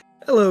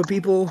Hello,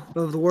 people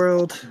of the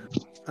world.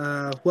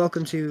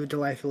 Welcome to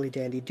Delightfully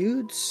Dandy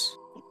Dudes.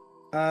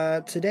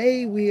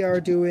 Today we are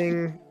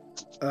doing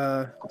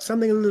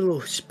something a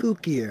little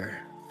spookier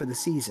for the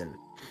season.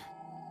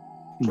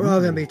 We're all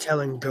going to be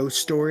telling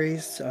ghost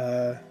stories.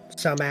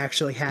 Some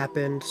actually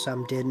happened,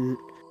 some didn't.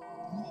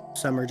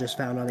 Some are just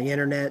found on the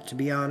internet, to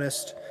be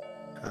honest.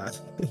 Uh,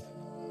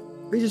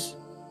 we're just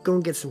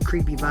going to get some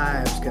creepy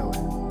vibes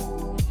going.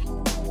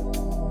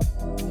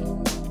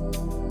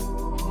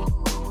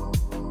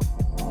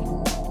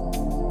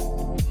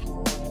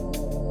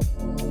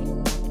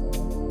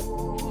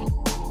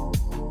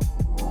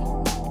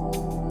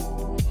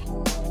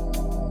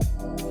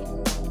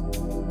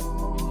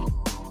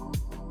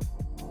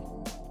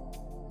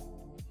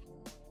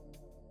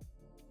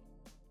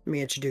 Let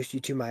me introduce you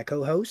to my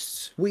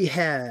co-hosts. We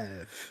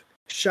have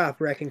Shop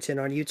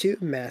Reckington on YouTube,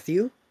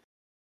 Matthew.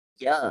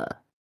 Yeah.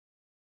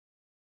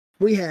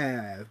 We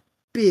have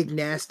Big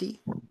Nasty,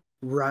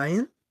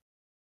 Ryan.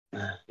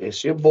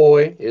 It's your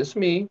boy, it's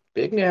me,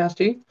 Big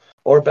Nasty,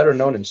 or better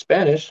known in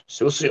Spanish,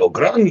 Sucio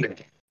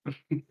Grande.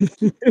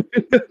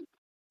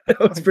 That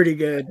was pretty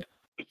good.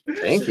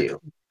 Thank you.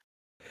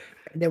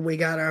 And then we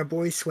got our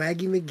boy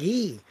Swaggy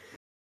McGee,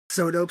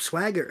 So Dope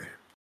Swagger.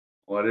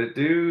 What it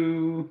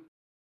do?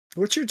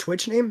 What's your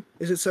Twitch name?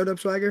 Is it So Dope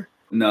Swagger?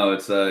 No,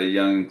 it's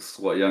young X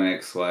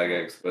Swag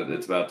X, but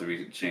it's about to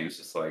be changed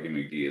to Swaggy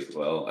McGee as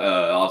well.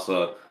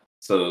 Also,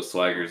 so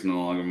Swagger is no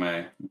longer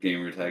my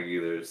gamer tag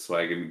either. It's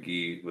Swaggy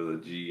McGee with a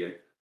G.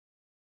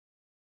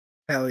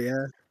 Hell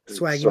yeah,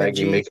 Swaggy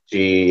Swaggy McGee.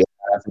 McGee.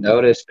 I've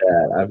noticed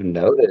that. I've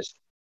noticed.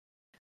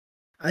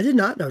 I did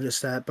not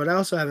notice that, but I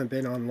also haven't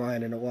been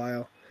online in a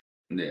while.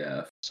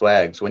 Yeah.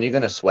 Swags, when you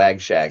gonna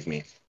swag shag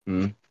me?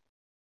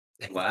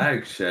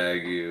 Swag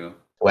shag you.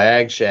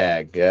 Swag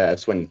shag. Yeah,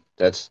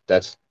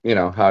 that's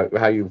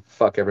how you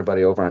fuck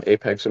everybody over on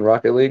Apex and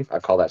Rocket League. I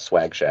call that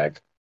swag shag.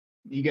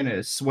 You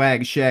gonna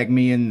swag shag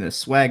me in the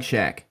swag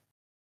shack?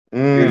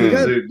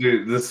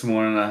 Dude, this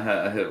morning I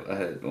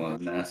had one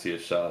of the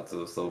nastiest shots. It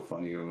was so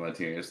funny with my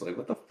teammates. Like,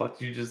 what the fuck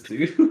did you just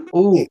do?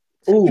 Ooh,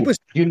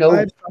 you know.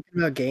 Talking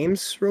about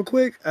games real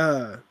quick.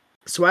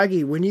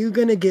 Swaggy, when you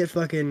gonna get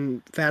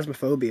fucking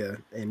Phasmophobia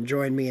and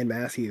join me and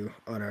Matthew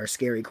on our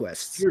scary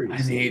quests?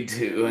 I need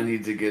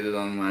to get it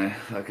on my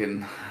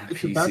fucking It's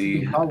PC. about to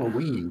be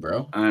Halloween,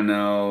 bro. I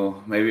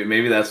know.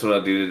 Maybe that's what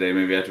I'll do today.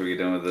 Maybe after we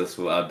get done with this,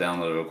 I'll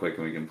download it real quick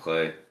and we can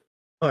play.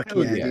 Fuck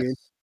Hell yeah, yes. dude.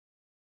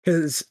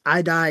 Because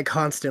I die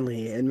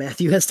constantly, and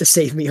Matthew has to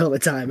save me all the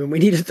time, and we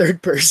need a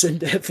third person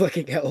to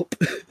fucking help.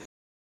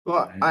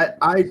 Well,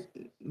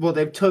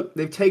 they've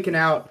taken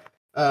out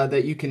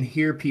that you can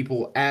hear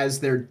people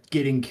as they're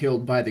getting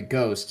killed by the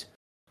ghost.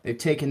 They've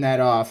taken that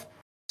off.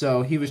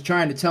 So he was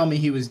trying to tell me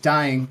he was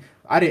dying.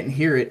 I didn't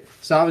hear it,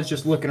 so I was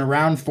just looking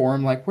around for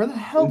him, like, where the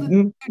hell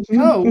did he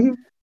go?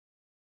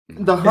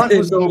 The hunt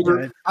was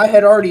over. I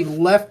had already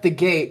left the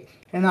gate,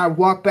 and I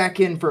walk back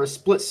in for a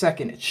split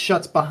second. It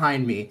shuts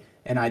behind me,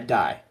 and I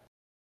die.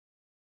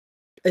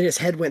 And his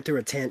head went through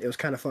a tent. It was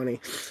kind of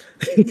funny.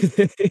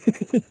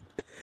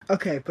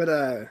 Okay,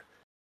 but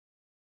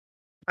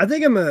I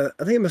think I'm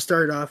gonna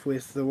start off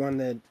with the one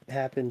that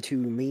happened to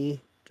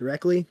me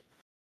directly.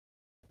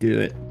 Do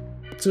it.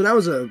 So when I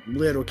was a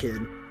little kid,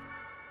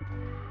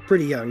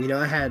 pretty young,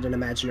 I had an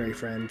imaginary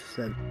friend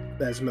that,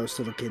 as most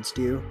little kids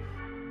do.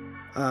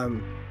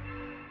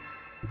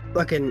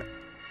 Fucking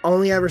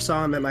only ever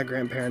saw him at my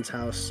grandparents'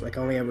 house. Like,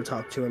 only ever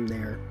talked to him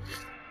there.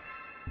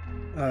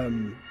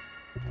 And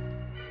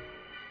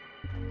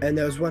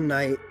there was one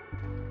night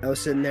I was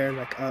sitting there,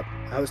 like, up.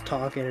 I was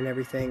talking and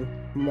everything.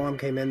 Mom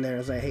came in there. I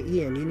was like, "Hey,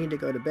 Ian, you need to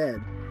go to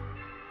bed."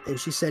 And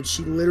she said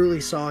she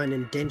literally saw an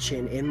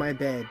indention in my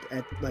bed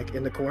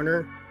in the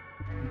corner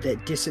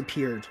that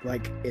disappeared,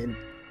 like, in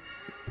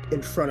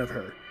front of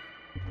her.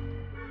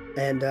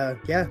 And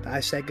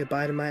I said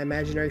goodbye to my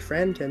imaginary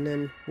friend and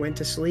then went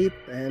to sleep.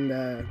 And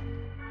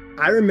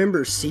I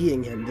remember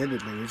seeing him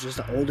vividly. He was just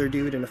an older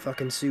dude in a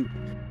fucking suit.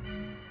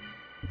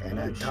 And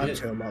I talked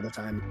to him all the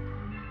time.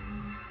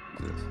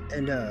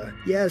 And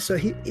so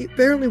he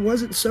apparently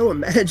wasn't so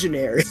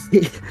imaginary.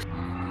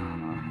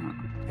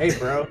 Hey,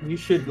 bro, you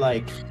should,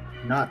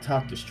 not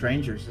talk to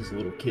strangers as a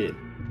little kid.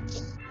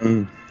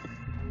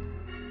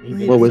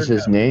 What was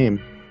his name?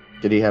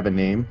 Did he have a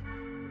name?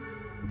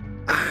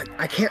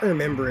 I can't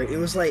remember it. It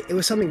was like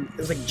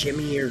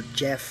Jimmy or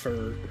Jeff,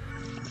 or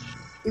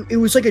it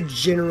was like a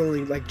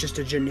generally, like, just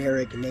a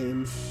generic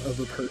name of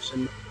a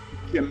person.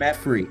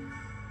 Jeffrey.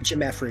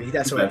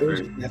 That's what it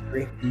was.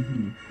 Jeffrey.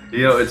 Mm-hmm.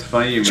 It's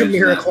funny you mentioned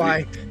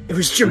Jamiroquai. It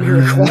was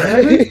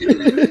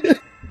Jamiroquai.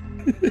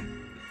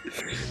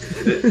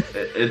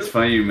 It's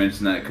funny you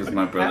mentioned that because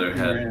my brother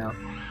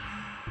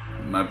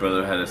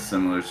had a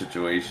similar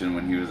situation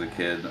when he was a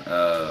kid.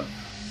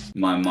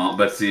 My mom,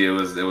 but see, it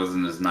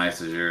wasn't as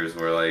nice as yours,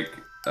 where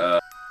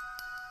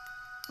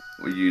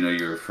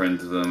you were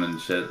friends with them and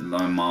shit.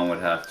 My mom would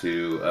have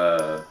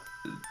to.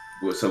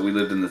 So we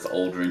lived in this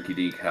old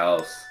rinky-dink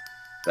house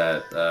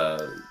that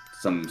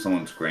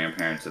someone's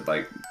grandparents had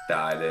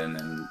died in,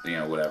 and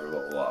whatever,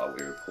 blah blah blah.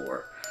 We were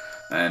poor,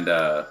 and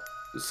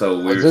So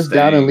we Was were this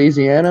down in staying-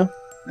 Louisiana?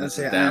 This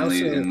Okay, is I down also-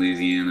 in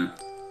Louisiana.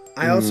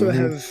 I also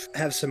Mhm.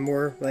 have some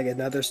more, like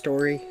another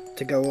story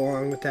to go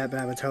along with that, but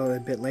I'm gonna tell it a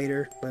bit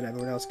later. Let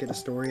everyone else get a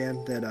story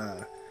in.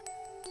 That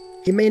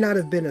he may not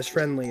have been as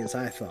friendly as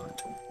I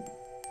thought.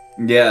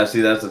 Yeah,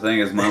 see, that's the thing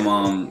is my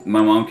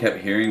mom kept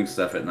hearing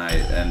stuff at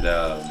night, and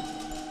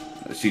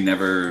she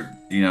never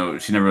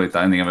really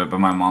thought anything of it. But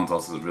my mom's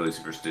also really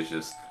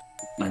superstitious,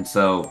 and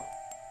so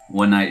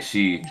one night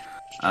she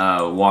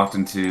walked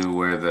into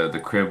where the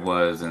crib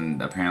was,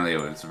 and apparently it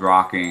was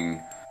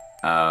rocking.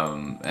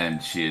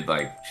 And she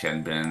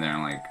hadn't been in there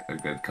in like a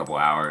good couple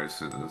hours,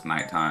 so it was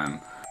nighttime.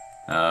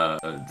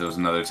 There was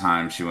another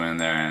time she went in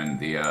there and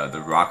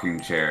the rocking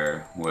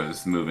chair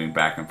was moving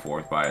back and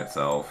forth by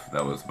itself.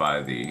 That was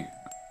by the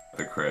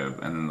crib.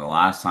 And then the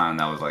last time,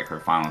 that was like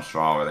her final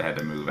straw where they had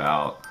to move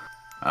out.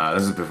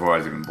 This is before I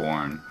was even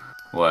born.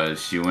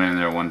 Was she went in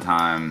there one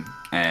time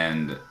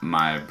and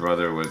my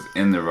brother was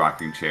in the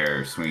rocking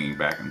chair swinging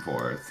back and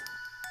forth,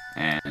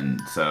 and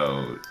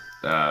so.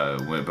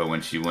 But when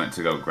she went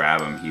to go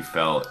grab him, he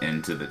fell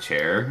into the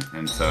chair,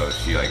 and so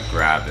she like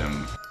grabbed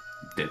him,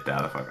 dipped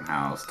out of the fucking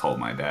house, told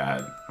my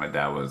dad. My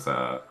dad was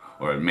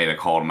or made a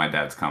call to my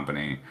dad's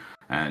company,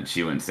 and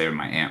she went and stayed with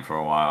my aunt for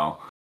a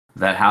while.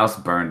 That house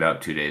burned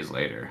up 2 days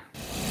later.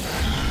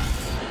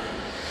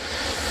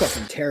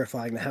 Fucking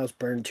terrifying. The house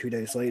burned 2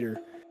 days later.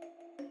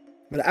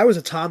 But I was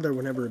a toddler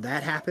whenever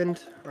that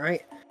happened,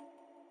 right?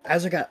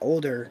 As I got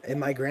older, in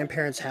my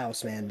grandparents'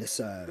 house, man,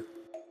 this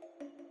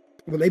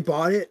when they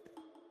bought it,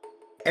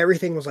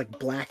 everything was like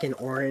black and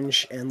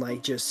orange and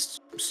like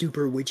just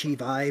super witchy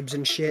vibes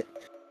and shit.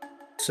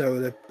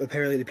 So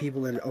apparently the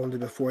people that owned it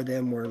before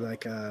them were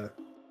like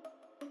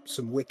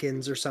some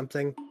Wiccans or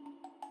something.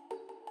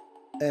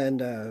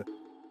 And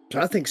so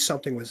I think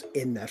something was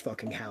in that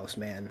fucking house,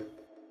 man.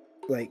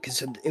 Like,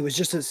 cause it was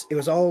just it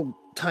was all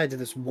tied to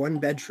this one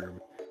bedroom.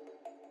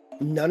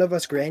 None of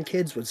us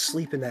grandkids would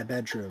sleep in that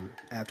bedroom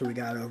after we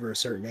got over a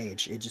certain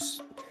age.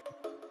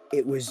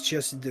 It was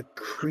just the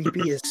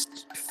creepiest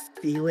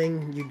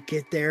feeling. You'd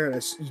get there,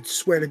 and you'd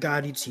swear to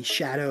God you'd see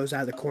shadows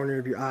out of the corner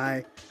of your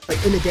eye.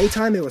 Like, in the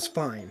daytime, it was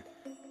fine.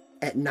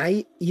 At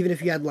night, even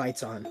if you had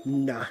lights on,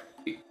 nah.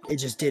 It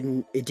just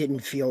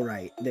didn't feel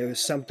right. There was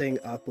something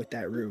up with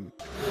that room.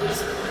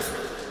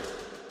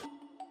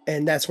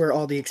 And that's where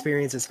all the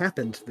experiences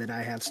happened that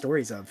I have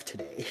stories of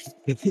today.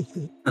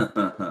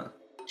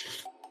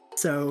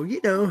 So,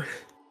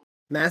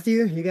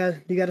 Matthew, you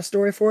got a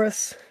story for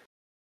us?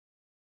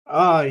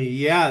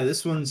 Yeah,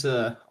 this one's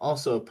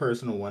also a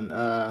personal one.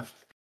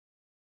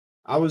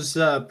 I was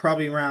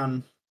probably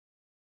around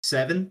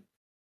 7,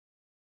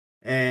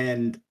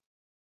 and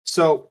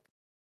so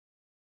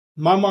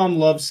my mom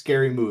loves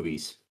scary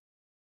movies.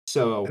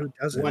 So Who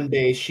doesn't? one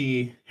day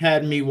she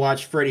had me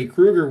watch Freddy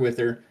Krueger with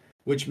her,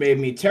 which made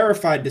me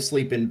terrified to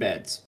sleep in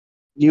beds.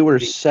 You were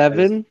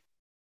 7?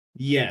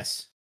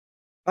 Yes.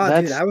 Oh,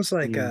 dude, That's- I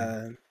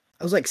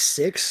was like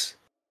 6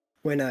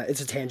 when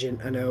it's a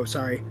tangent. I know,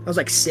 sorry. I was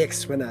like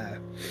 6 when it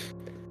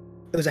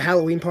was a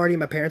Halloween party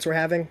my parents were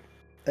having,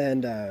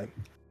 and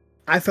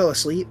I fell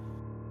asleep.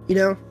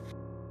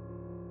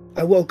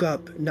 I woke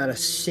up, not a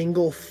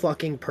single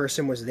fucking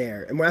person was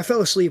there. And when I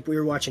fell asleep, we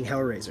were watching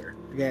Hellraiser.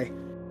 Okay,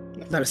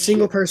 not a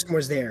single person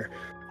was there.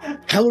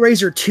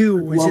 Hellraiser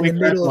 2 was in the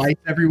middle of lights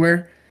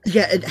everywhere.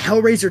 Yeah, and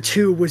Hellraiser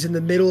 2 was in the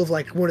middle of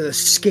like one of the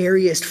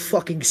scariest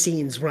fucking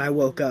scenes when I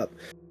woke up.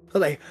 I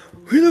was like,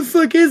 where the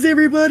fuck is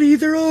everybody?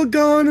 They're all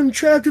gone. I'm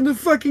trapped in the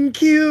fucking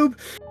cube.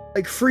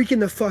 Like, freaking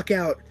the fuck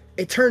out.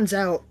 It turns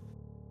out,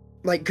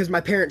 like, because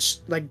my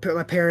parents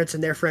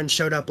and their friends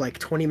showed up like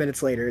 20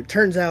 minutes later. It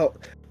turns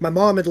out my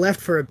mom had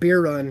left for a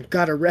beer run,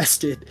 got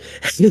arrested,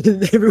 and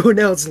everyone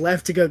else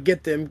left to go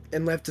get them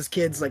and left his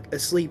kids like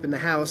asleep in the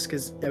house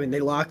because, they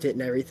locked it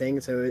and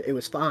everything, so it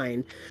was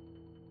fine.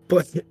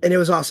 And it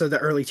was also the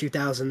early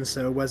 2000s,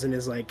 so it wasn't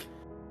as, like,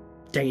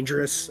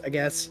 dangerous, I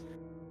guess.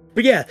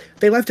 But yeah,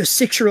 they left a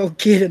 6-year-old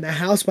kid in the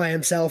house by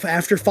himself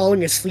after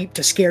falling asleep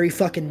to scary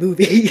fucking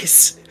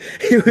movies.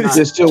 It was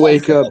Just to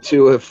wake up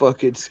to a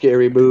fucking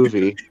scary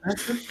movie.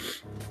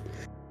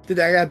 Dude,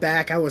 I got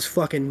back, I was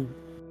fucking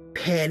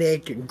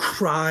panicked and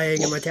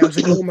crying, and my dad was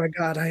like, oh my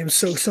God, I am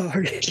so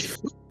sorry.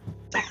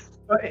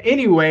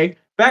 Anyway,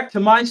 back to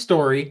my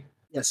story.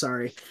 Yeah,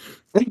 sorry.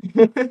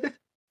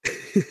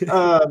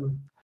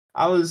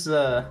 I was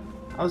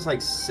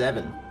like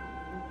 7,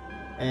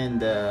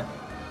 and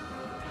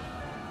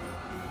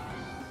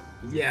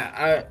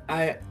yeah,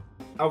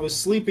 I was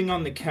sleeping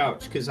on the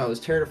couch because I was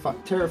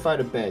terrified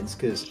of beds,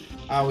 because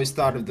I always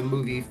thought of the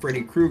movie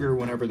Freddy Krueger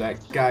whenever that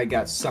guy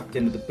got sucked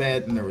into the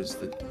bed and there was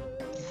the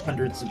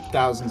hundreds of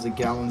thousands of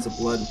gallons of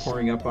blood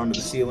pouring up onto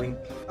the ceiling.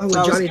 Oh, So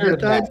I when was Johnny scared Depp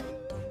of died?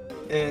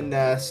 that.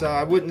 And so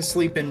I wouldn't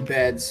sleep in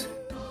beds.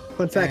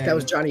 Fun fact, that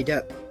was Johnny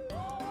Depp.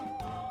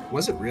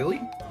 Was it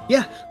really?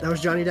 Yeah, that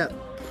was Johnny Depp.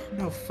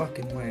 No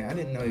fucking way. I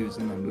didn't know he was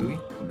in that movie.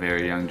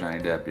 Very young Johnny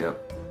Depp,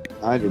 yep.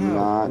 I did No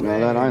not know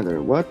that way.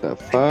 either. What the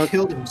They fuck?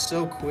 killed him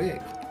so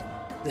quick.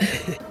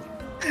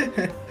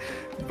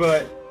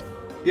 But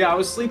yeah, I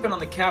was sleeping on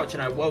the couch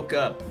and I woke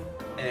up,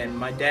 and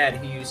my dad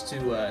he used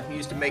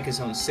to make his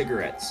own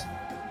cigarettes.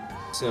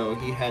 So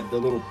he had the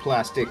little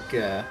plastic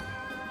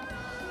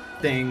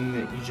thing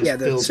that you just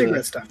the fill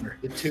cigarette stuffer.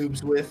 the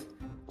tubes with.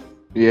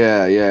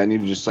 Yeah, and you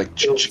just like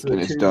Fill and the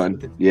it's tubes done.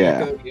 with the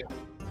Yeah. tobacco,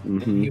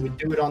 And Hmm. he would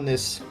do it on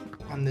this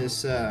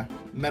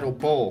metal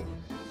bowl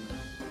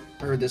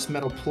or this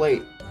metal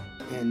plate,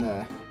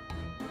 and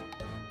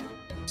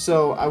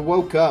so I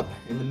woke up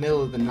in the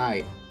middle of the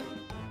night,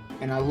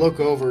 and I look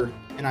over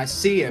and I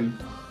see him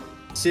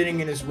sitting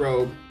in his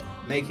robe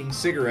making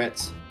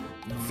cigarettes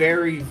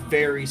very,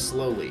 very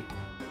slowly,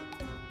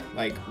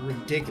 like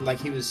ridiculous, like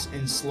he was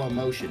in slow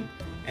motion,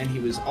 and he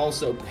was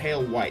also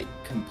pale white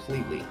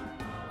completely,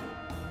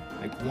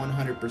 like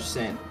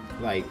 100%,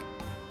 like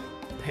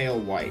pale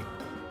white.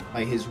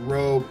 Like his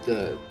robe,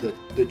 the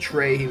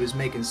tray he was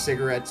making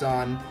cigarettes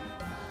on,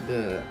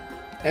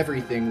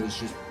 everything was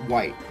just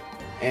white.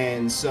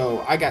 And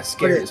so I got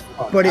scared as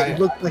fuck. But it I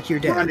looked like your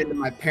run dad. into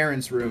my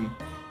parents' room,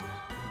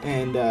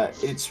 and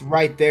it's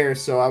right there.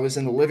 So I was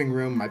in the living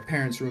room. My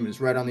parents' room is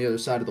right on the other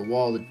side of the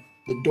wall.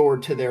 The door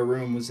to their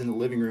room was in the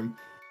living room,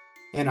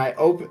 and I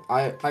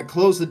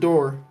close the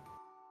door,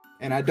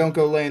 and I don't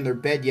go lay in their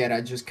bed yet. I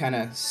just kind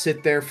of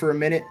sit there for a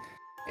minute,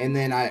 and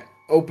then I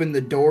open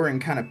the door and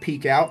kind of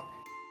peek out,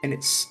 and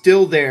it's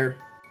still there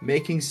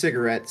making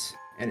cigarettes,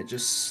 and it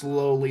just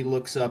slowly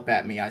looks up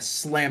at me. I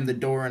slam the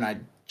door and I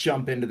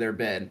jump into their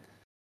bed.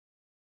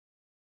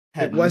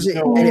 Had wasn't-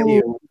 no and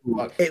idea what the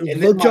fuck. It And then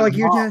looked my like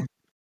your mom- dad.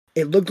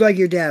 It looked like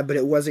your dad, but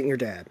it wasn't your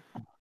dad.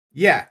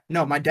 Yeah,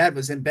 no, my dad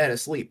was in bed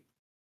asleep.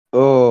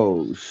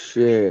 Oh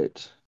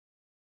shit.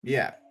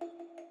 Yeah.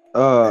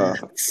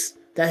 That's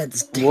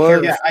What?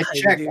 terrifying. Yeah,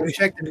 I dude.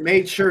 checked and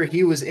made sure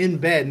he was in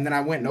bed, and then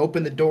I went and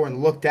opened the door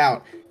and looked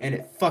out, and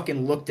it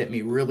fucking looked at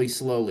me really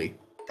slowly.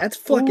 That's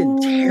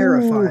fucking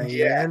terrifying,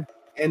 yeah. man.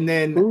 And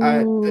then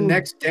the Ooh.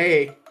 next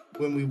day,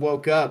 when we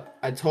woke up,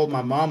 I told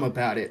my mom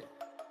about it,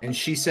 and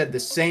she said the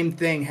same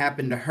thing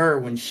happened to her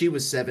when she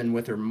was 7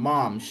 with her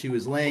mom. She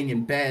was laying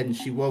in bed, and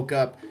she woke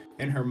up,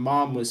 and her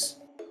mom was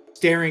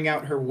staring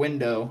out her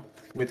window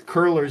with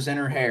curlers in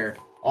her hair,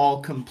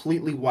 all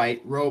completely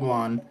white, robe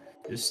on,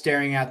 just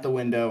staring out the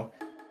window,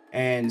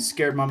 and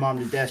scared my mom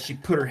to death. She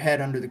put her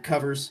head under the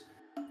covers,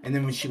 and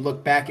then when she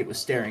looked back, it was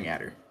staring at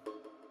her.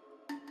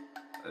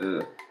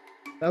 Ugh.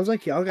 Sounds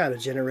like y'all got a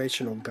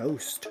generational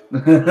ghost.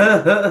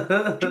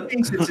 She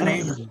thinks it's an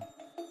angel.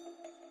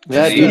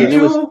 Yeah, An dude, and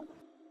it was angel?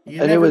 You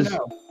And it never was-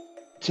 know.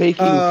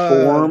 taking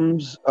Uh,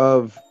 forms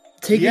of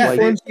Taking Yeah,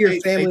 forms they- of your they-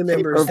 family they-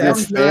 members. of your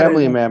That's not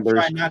family an- members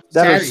Try not to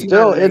that are That's scare you.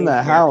 still not an in the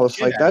angel. house.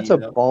 Shit Like out that's of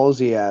a you, though.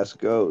 ballsy ass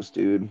ghost,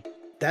 dude.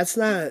 That's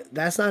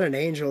not an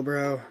angel,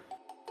 bro.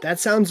 That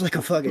sounds like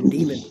a fucking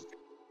demon.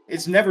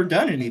 It's never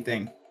done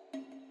anything.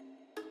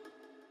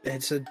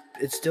 It's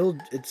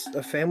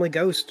a family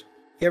ghost.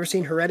 You ever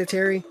seen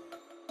Hereditary?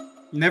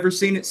 Never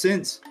seen it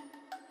since.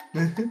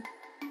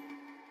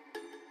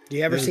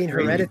 You ever That is seen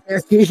crazy.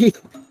 Hereditary?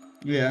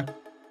 Yeah.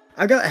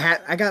 I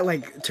got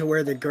like to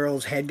where the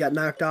girl's head got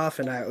knocked off,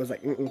 and I was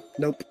like,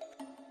 nope.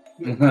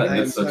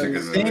 That's such a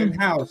good Same movie.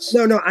 house.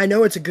 No, I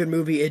know it's a good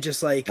movie. It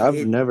just like I've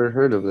it, never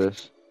heard of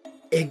this.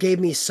 it gave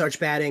me such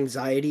bad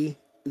anxiety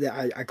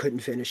that I couldn't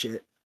finish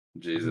it.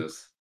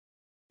 Jesus.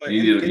 But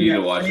You in need to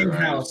that watch it, same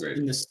Ryan. It's house, great.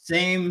 in the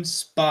same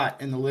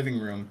spot in the living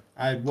room,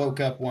 I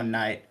woke up one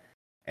night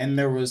and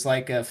there was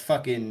like a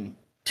fucking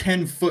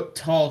 10-foot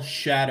tall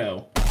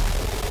shadow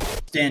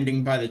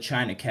standing by the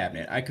china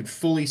cabinet. I could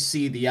fully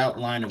see the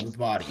outline of the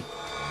body.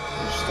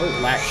 It was just a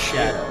black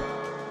shadow.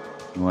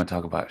 You want to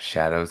talk about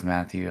shadows,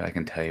 Matthew? I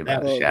can tell you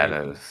about That-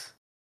 shadows.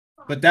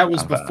 But that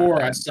was About before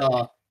that. I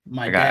saw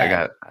my I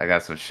dad.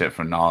 got some shit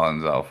from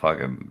Nolans. I'll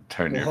fucking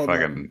turn Well, your hold on.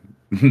 fucking.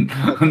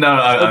 No,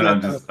 I'm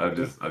on.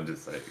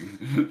 just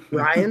saying.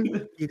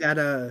 Ryan, you got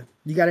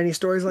any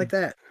stories like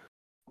that,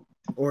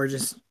 or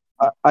just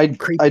I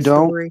creepy I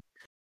don't. story?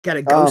 Got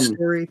a ghost Um,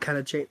 story? Kind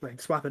of change, like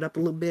swap it up a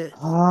little bit.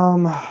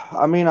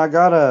 I mean, I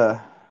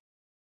got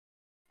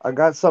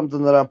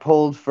something that I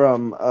pulled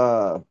from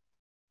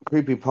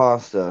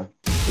Creepypasta.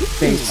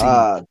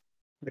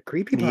 The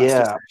creepy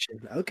yeah.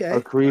 section. Okay.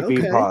 A creepy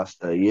okay.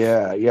 pasta,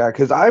 yeah.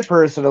 Because I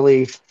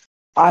personally,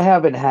 I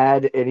haven't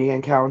had any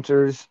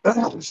encounters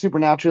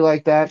supernaturally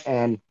like that,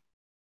 and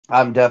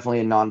I'm definitely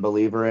a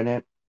non-believer in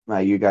it.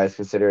 You guys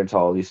consider it's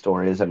all these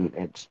stories, and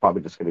it's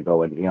probably just gonna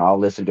go and I'll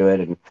listen to it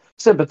and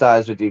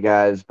sympathize with you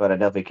guys, but I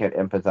definitely can't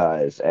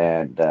empathize,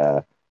 and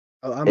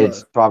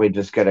it's probably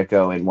just gonna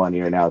go in one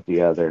ear and out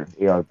the other.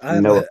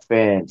 I'm No a-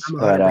 offense, I'm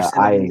but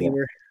 100% a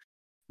believer.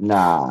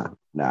 Nah.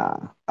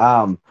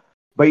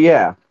 But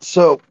yeah,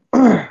 so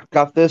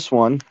got this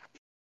one.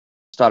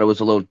 Thought it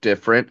was a little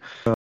different.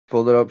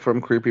 Pulled it up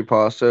from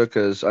Creepypasta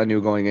because I knew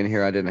going in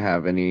here I didn't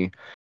have any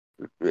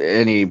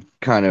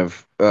kind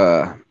of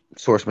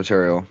source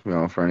material,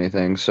 for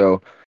anything.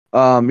 So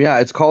yeah,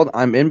 it's called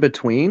I'm in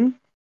Between,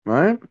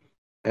 right?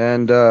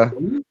 And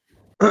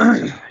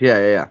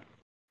yeah.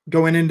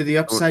 Going into the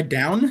upside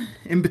down?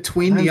 In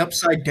between the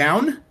upside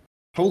down?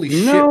 Holy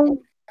shit. No, What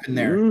happened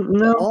there?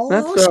 no, Oh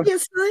that's shit,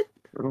 son.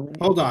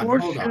 Hold on.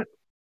 Bullshit.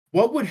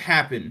 What would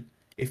happen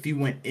if you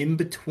went in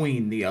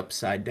between the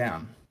upside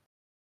down?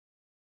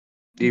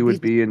 You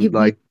would be in you'd be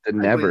like the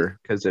sideways. never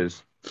because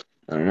there's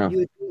I don't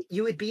know.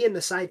 You would be in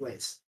the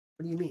sideways.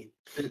 What do you mean?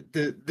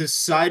 The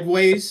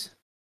sideways?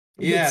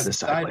 Yeah, It's- the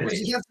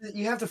sideways.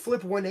 You have to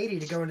flip 180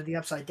 to go into the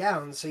upside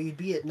down, so you'd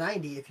be at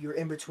 90 if you're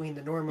in between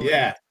the normal.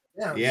 Yeah,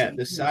 and down, yeah, so you'd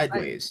the be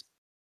sideways.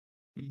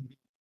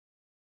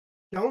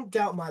 Don't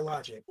doubt my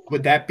logic.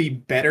 Would that be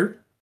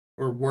better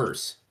or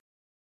worse?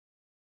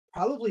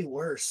 Probably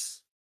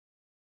worse.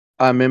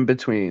 I'm in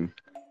between.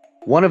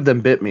 One of them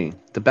bit me.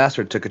 The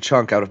bastard took a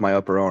chunk out of my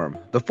upper arm.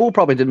 The fool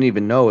probably didn't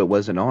even know it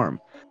was an arm.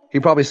 He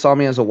probably saw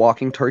me as a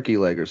walking turkey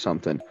leg or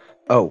something.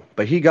 Oh,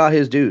 but he got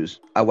his dues.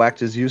 I whacked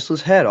his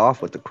useless head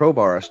off with the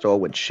crowbar I stole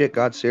when shit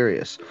got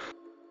serious.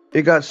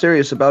 It got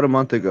serious about a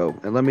month ago,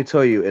 and let me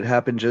tell you, it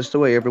happened just the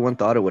way everyone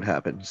thought it would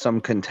happen. Some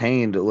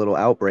contained little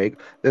outbreak,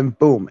 then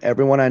boom,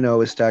 everyone I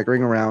know is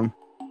staggering around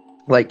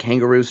like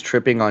kangaroos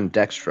tripping on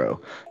dextro.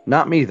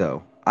 Not me,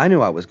 though. I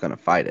knew I was going to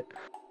fight it.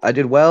 I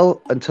did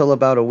well until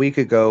about a week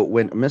ago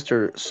when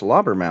Mr.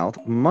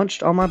 Slobbermouth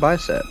munched on my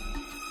bicep.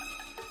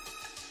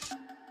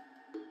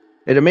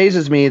 It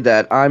amazes me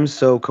that I'm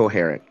so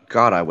coherent.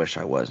 God, I wish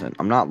I wasn't.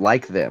 I'm not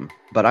like them,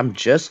 but I'm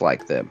just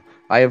like them.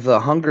 I have the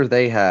hunger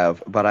they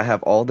have, but I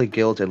have all the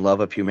guilt and love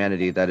of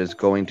humanity that is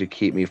going to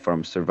keep me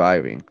from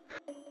surviving.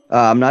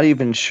 I'm not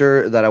even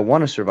sure that I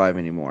want to survive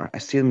anymore. I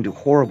see them do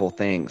horrible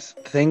things,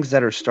 things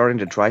that are starting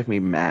to drive me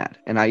mad,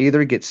 and I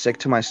either get sick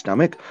to my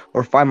stomach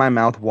or find my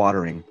mouth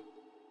watering.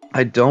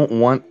 I don't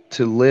want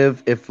to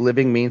live if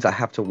living means I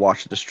have to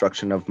watch the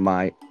destruction of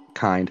my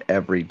kind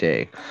every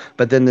day.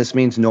 But then this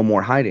means no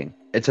more hiding.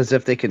 It's as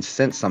if they can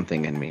sense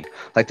something in me,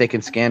 like they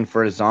can scan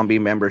for a zombie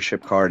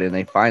membership card and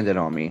they find it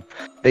on me.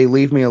 They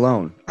leave me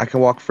alone. I can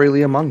walk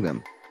freely among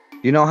them.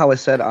 You know how I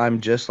said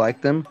I'm just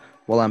like them?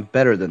 Well, I'm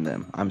better than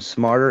them. I'm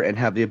smarter and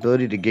have the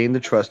ability to gain the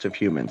trust of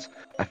humans.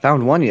 I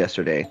found one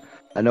yesterday.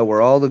 I know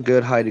where all the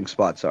good hiding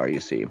spots are,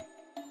 you see.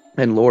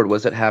 And Lord,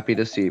 was it happy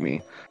to see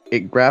me.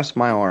 It grasped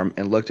my arm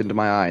and looked into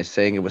my eyes,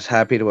 saying it was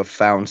happy to have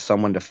found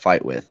someone to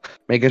fight with,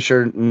 making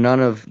sure none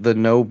of the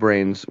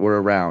no-brains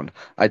were around.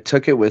 I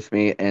took it with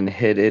me and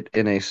hid it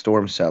in a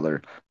storm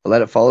cellar. I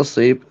let it fall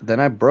asleep, then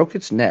I broke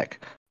its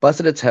neck,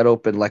 busted its head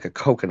open like a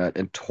coconut,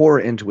 and tore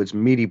into its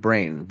meaty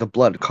brain. The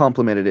blood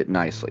complemented it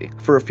nicely.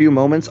 For a few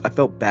moments, I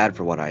felt bad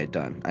for what I had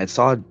done. I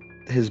saw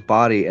his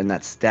body in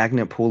that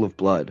stagnant pool of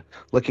blood,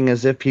 looking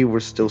as if he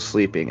were still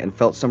sleeping, and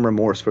felt some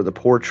remorse for the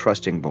poor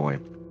trusting boy.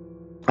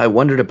 I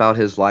wondered about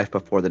his life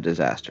before the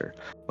disaster.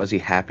 Was he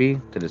happy?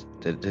 Did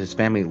his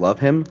family love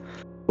him?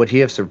 Would he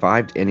have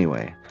survived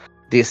anyway?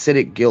 The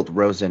acidic guilt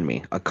rose in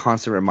me, a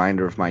constant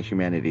reminder of my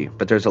humanity.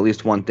 But there's at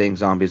least one thing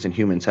zombies and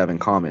humans have in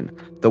common: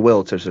 the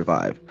will to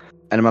survive.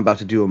 And I'm about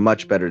to do a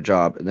much better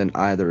job than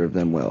either of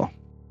them will.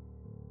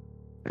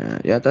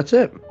 Yeah, that's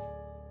it.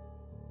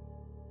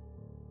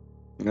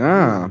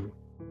 Ah.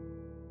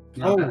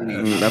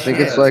 I think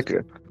it's like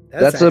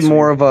that's a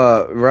more of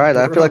a right.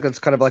 I feel like it's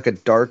kind of like a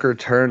darker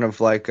turn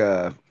of like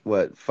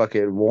what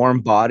fucking warm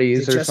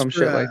bodies or some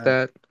shit like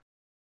that.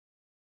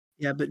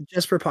 Yeah, but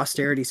just for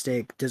posterity's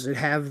sake, does it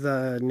have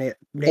the name?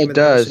 It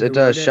does. It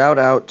does. Shout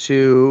out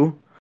to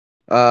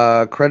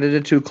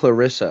credited to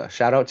Clarissa.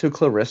 Shout out to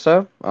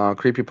Clarissa,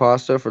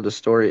 Creepypasta, for the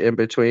story in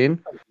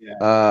between.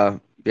 Yeah,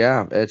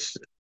 it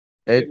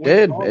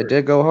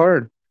did go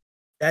hard.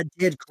 That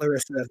did,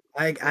 Clarissa.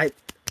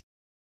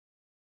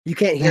 You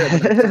can't hear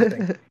it, but I'm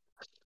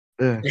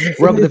clapping.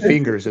 Rub the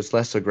fingers, it's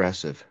less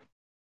aggressive.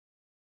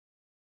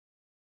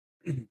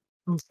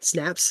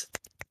 Snaps.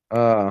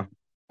 Yeah,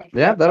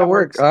 that'll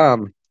work. I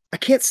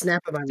can't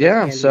snap at my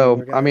yeah.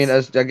 So I mean,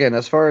 as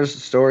far as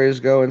stories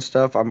go and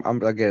stuff,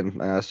 I'm again.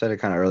 I said it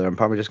kind of earlier. I'm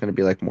probably just gonna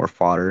be like more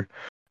fodder.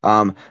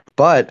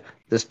 But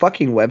this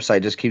fucking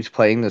website just keeps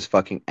playing this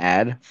fucking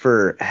ad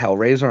for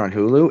Hellraiser on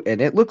Hulu,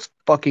 and it looks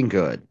fucking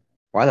good.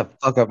 Why the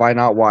fuck have I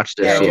not watched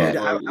this yet?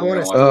 Dude, I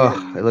want to.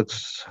 Oh, it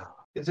looks.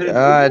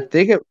 I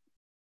think it.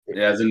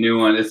 Yeah, it's a new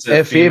one. It's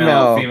a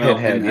female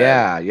pinhead.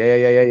 Yeah.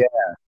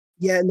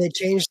 Yeah, and they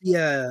changed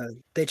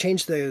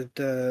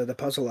the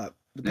puzzle up.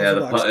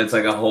 It's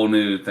like a whole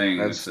new thing.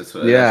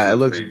 It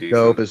looks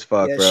dope as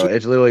fuck, bro.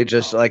 It's literally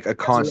just like a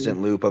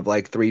constant loop of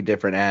like 3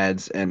 different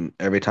ads, and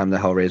every time the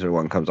Hellraiser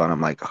one comes on, I'm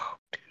like, oh,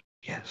 dude,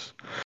 yes.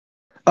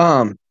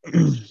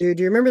 Dude,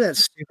 do you remember that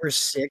super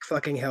sick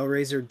fucking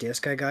Hellraiser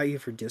disc I got you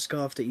for disc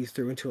golf that you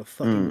threw into a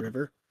fucking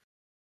river?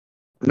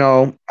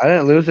 No, I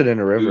didn't lose it in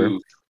a river. Ooh.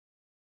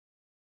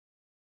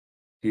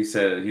 He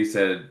said,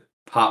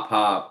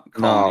 pop,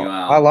 calling you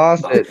out. I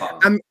lost it.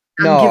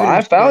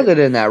 I found it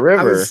in that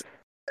river.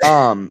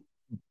 Yeah,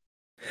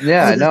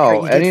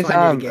 no.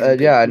 Anytime,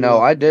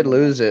 I did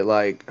lose it.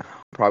 Like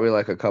probably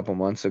like a couple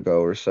months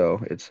ago or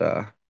so. It's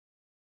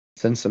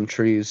in some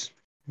trees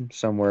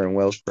somewhere in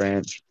Wells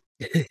Branch.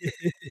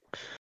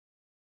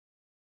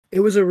 It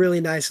was a really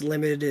nice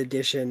limited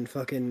edition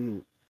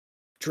fucking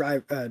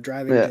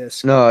driving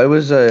disc. No, it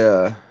was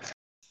a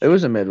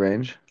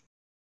mid-range.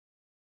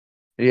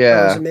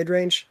 Yeah. It was a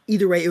mid-range.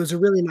 Either way, it was a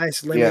really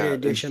nice limited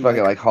edition.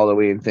 Fucking like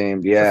Halloween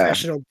themed. Yeah.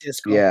 Professional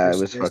disc. Yeah, it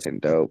was fucking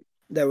dope.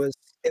 That was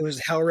It was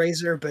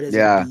Hellraiser, but as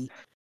Yeah. a B.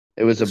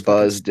 It was a It's fucking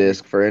buzz sick.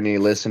 disc for any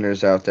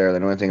listeners out there that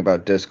know anything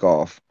about disc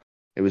golf.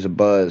 It was a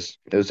buzz.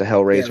 It was a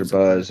Hellraiser was a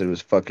buzz. buzz. It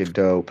was fucking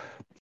dope.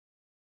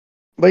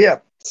 But yeah,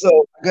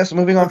 so I guess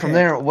moving on from Okay.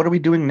 there, what are we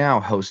doing now,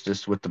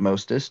 hostess with the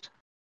mostest?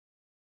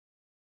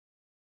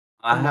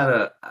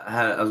 I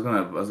was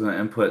gonna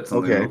input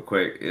something Okay. real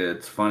quick.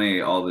 It's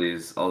funny I'll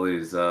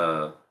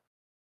go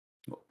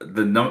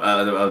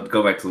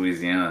back to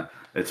Louisiana.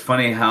 It's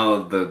funny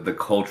how the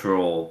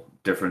cultural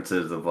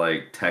differences of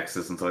like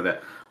Texas and stuff like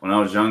that. When I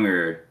was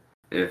younger,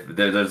 if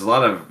there's a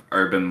lot of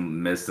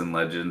urban myths and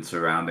legends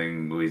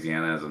surrounding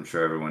Louisiana, as I'm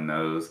sure everyone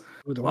knows.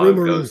 With A the lot of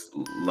Rougarou. ghosts,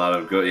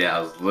 yeah,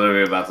 I was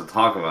literally about to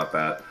talk about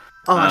that.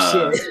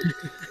 Oh shit.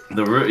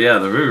 The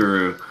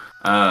Rougarou,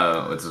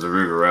 which is a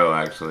Rougarou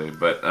actually,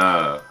 but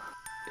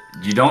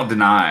you don't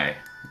deny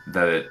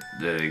that it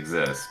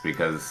exists,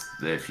 because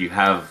if you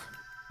have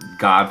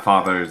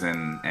godfathers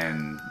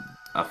and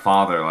a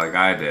father like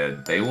I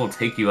did, they will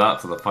take you out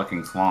to the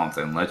fucking swamps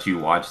and let you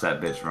watch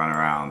that bitch run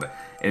around.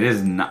 It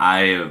is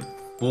I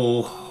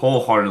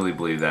wholeheartedly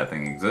believe that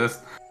thing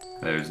exists.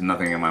 There's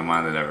nothing in my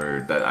mind that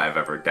I've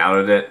ever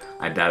doubted it.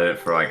 I doubted it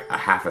for like a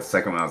half a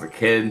second when I was a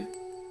kid.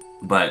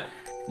 But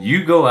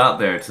you go out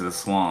there to the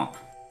swamp.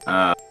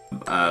 I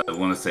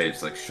want to say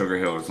it's like Sugar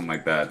Hill or something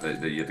like that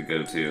you have to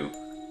go to.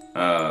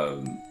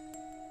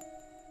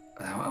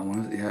 I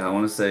want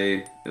to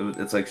say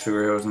it's like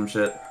Sugar Hill or some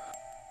shit.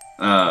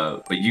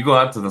 But you go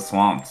out to the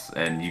swamps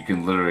and you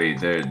can literally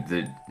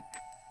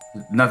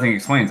nothing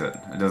explains it.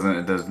 It doesn't.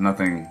 It does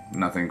nothing.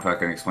 Nothing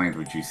fucking explains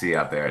what you see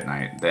out there at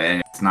night.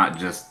 And it's not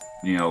just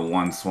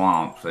one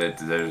swamp.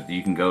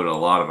 You can go to a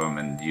lot of them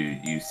and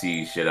you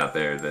see shit out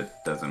there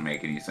that doesn't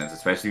make any sense.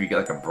 Especially if you get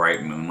like a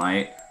bright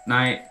moonlight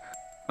night.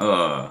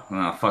 No,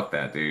 fuck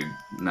that, dude.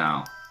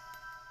 No.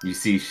 You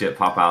see shit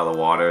pop out of the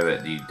water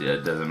that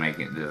doesn't make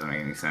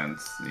any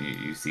sense.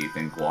 You see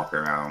things walk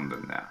around,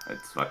 and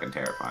it's fucking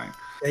terrifying.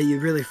 Yeah, you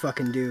really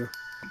fucking do.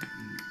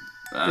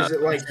 Is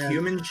it like Yeah.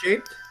 human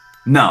shaped?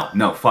 No,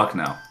 fuck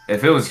no.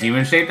 If it was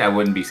human shaped, I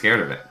wouldn't be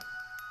scared of it.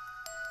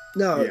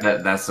 No, Yeah.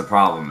 That's the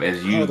problem.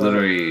 Is you Hold on.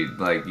 literally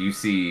like you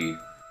see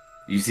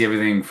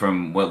everything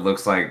from what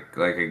looks like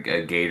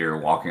a gator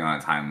walking on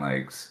its hind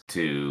legs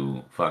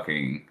to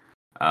fucking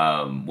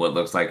what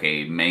looks like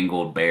a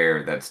mangled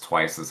bear that's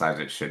twice the size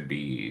it should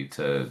be.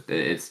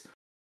 There's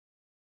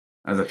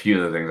a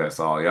few of the things I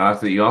saw. You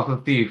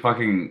also see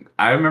fucking.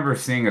 I remember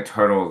seeing a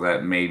turtle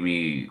that made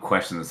me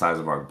question the size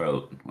of our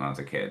boat when I was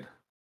a kid.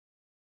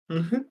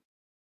 Mm-hmm.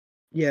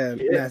 yeah,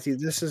 Yeah. Matthew,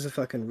 this is a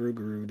fucking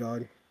Rougarou,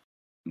 dog.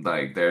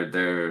 Like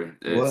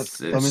it's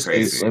Let me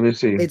crazy. see. Let me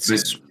see. It's But-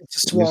 a Let me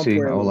swamp see.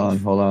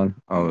 werewolf. Hold on.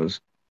 I was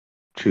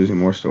choosing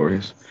more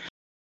stories.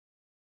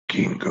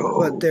 Kingo.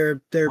 But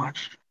they're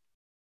Watch.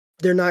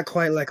 not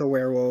quite like a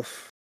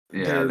werewolf.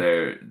 Yeah,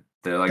 they're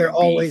like They're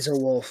always a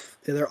beasts. wolf.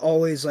 They're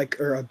always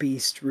or a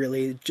beast.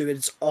 Really,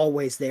 it's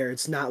always there.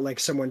 It's not like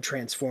someone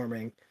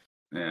transforming.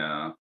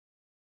 Yeah.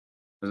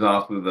 There's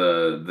also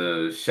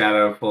the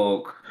shadow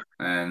folk,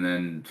 and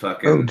then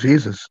fucking. Oh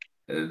Jesus.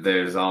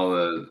 There's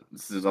also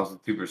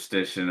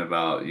superstition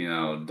about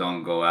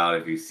don't go out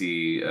if you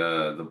see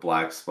the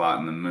black spot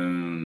in the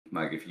moon.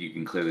 Like if you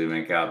can clearly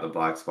make out the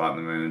black spot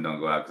in the moon, don't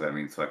go out because that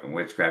means fucking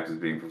witchcraft is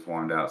being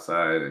performed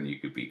outside, and you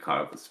could be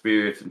caught up with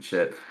spirits and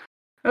shit.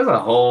 There's a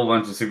whole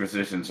bunch of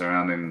superstitions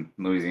surrounding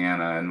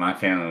Louisiana, and my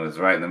family was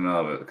right in the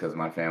middle of it because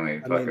my family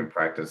fucking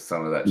practiced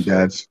some of that shit.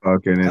 That's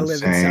fucking I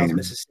live in South insane.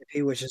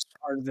 Mississippi, which is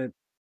part of the.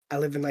 I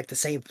live in like the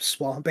same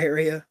swamp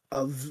area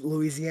of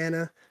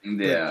Louisiana.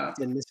 Yeah,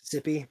 in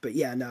Mississippi. But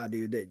yeah, nah,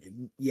 dude.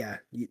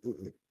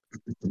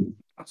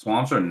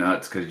 swamps are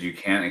nuts because you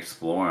can't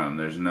explore them.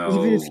 There's no.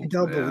 Even if you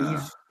don't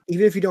yeah.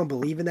 even if you don't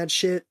believe in that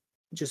shit,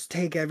 just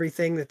take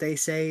everything that they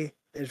say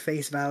at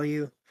face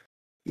value.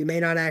 You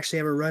may not actually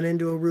ever run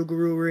into a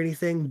Rougarou or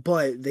anything,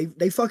 but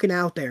they fucking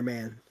out there,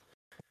 man.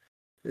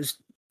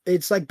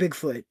 It's like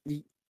Bigfoot.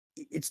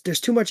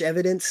 There's too much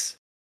evidence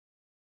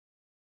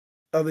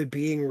of it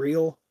being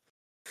real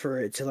for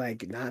it to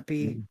like not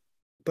be,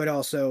 but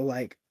also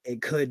like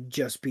it could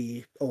just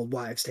be old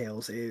wives'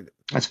 tales.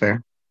 That's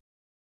fair.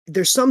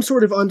 There's some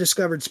sort of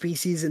undiscovered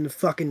species in the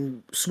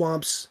fucking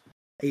swamps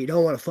that you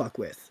don't want to fuck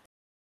with.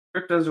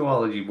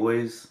 Cryptozoology,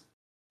 boys.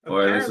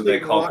 Or at least what they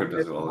call Loch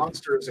Ness cryptozoology.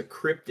 Monster is a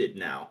cryptid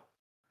now.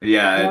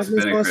 Yeah, it's Loch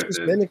Ness been Monster's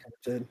encrypted. been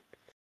encrypted.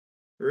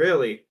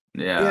 Really?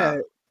 Yeah.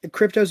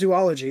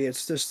 Cryptozoology.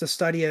 It's just the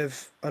study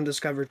of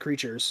undiscovered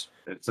creatures.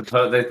 It's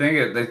they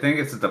think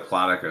it's a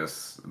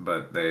Diplodocus,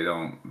 but they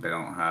don't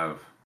have.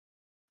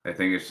 They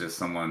think it's just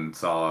someone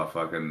saw a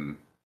fucking.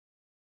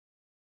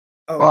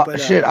 Oh, Well,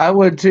 but shit, I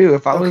would too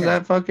if I was okay.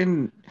 that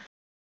fucking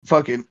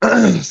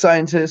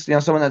scientist.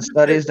 Someone that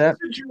studies that.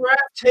 It's a giraffe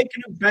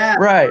taking a bath,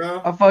 Right.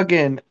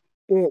 bro.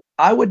 Well,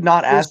 I would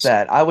not ask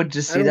There's- that. I would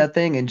just I see don't- that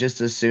thing and just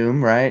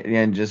assume, right?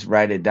 And just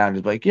write it down.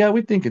 Just like, yeah,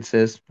 we think it's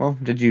this. Well,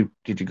 did you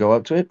go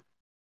up to it?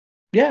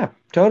 Yeah,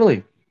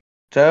 totally.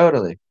 Yeah.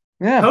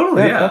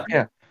 Totally, yeah. fuck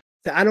yeah.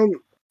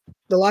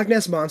 The Loch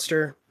Ness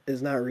Monster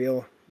is not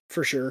real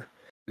for sure.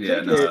 Yeah,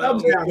 Took no, his no.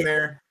 thumbs down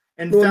there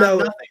and Well, found no.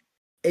 nothing.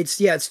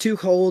 it's too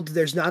cold.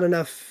 There's not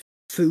enough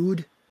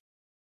food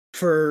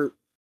for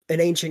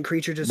an ancient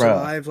creature to Bruh.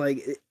 survive.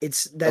 Like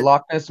it's The that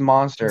Loch Ness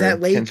monster that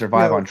can lake.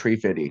 survive No, on tree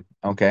fitty.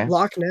 Okay.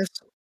 Loch Ness.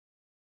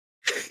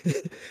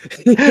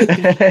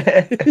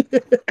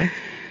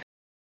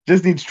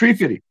 Just needs tree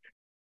fitty.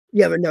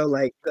 Yeah, but no,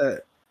 like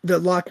the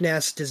Loch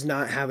Ness does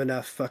not have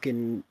enough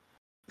fucking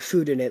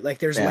food in it. Like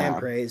there's Yeah.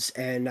 lampreys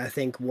and I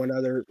think one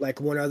other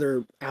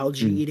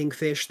algae Mm. eating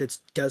fish that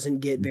doesn't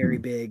get very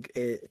Mhm. big.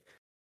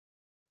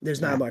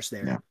 There's not Yeah, much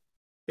there. yeah.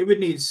 It would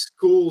need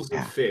schools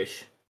Yeah. of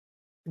fish.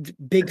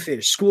 Big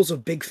fish, schools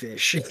of big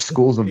fish.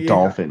 Schools of Yeah.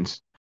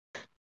 dolphins.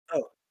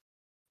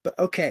 But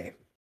okay.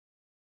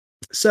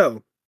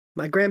 So,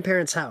 my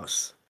grandparents'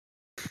 house.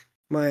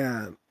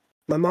 My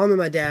mom and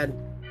my dad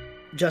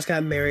just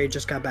got married,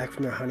 just got back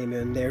from their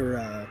honeymoon. They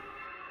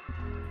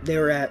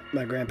were at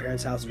my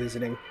grandparents' house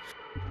visiting.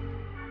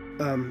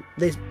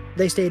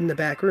 They stayed in the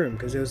back room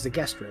because it was the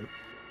guest room.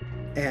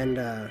 And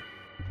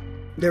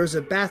there was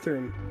a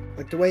bathroom.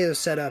 Like the way it was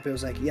set up, it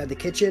was like you had the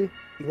kitchen,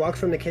 you walk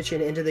from the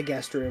kitchen into the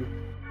guest room,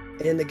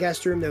 and in the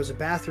guest room there was a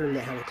bathroom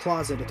that had a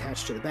closet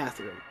attached to the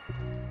bathroom.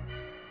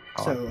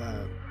 So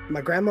my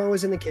grandma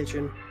was in the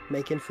kitchen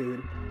making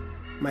food.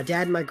 My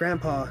dad and my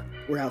grandpa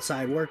were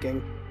outside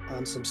working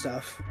on some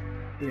stuff,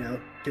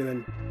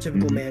 doing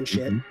typical Mhm, man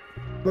shit. mhm.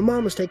 My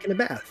mom was taking a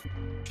bath.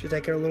 She was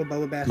taking a little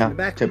bubble bath in No, the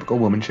back. typical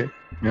woman shit.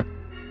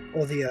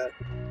 Well, the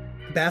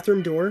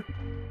bathroom door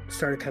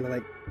started kind of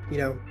like,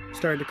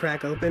 started to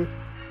crack open.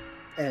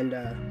 And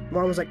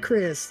mom was like,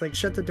 Chris, like,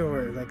 shut the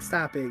door, like,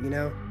 stop it,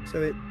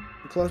 So it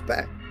closed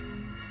back.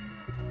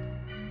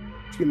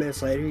 A few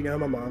minutes later,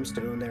 my mom's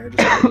still in there,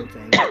 just doing her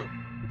thing.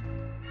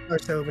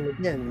 Starts to open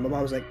again. My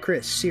mom was like,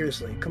 Chris,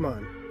 seriously, come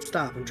on,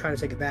 stop. I'm trying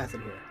to take a bath in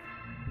here.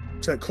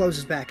 So it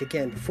closes back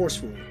again,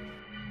 forcefully.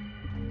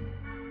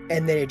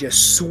 And then it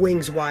just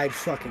swings wide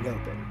fucking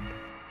open.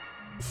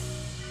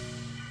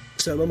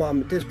 So my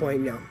mom, at this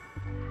point,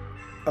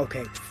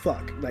 okay,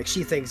 fuck. Like,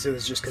 she thinks it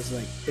was just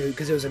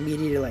because it was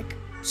immediately, like,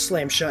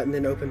 slammed shut and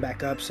then opened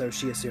back up, so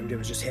she assumed it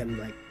was just him,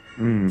 like,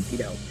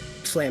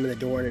 slamming the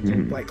door and it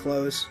didn't quite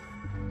close.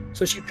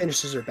 So she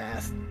finishes her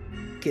bath,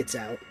 gets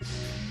out,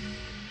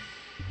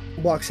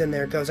 walks in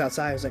there, goes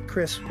outside, and was like,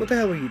 Chris, what the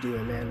hell were you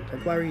doing, man?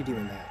 Like, why were you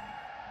doing that?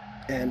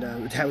 And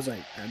Dad was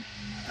like,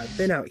 I've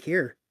been out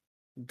here.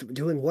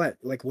 Doing what?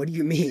 Like, what do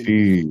you mean?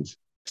 Jeez.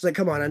 She's like,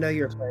 come on, I know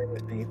you're playing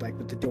with me, like,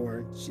 with the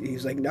door.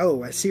 He's like,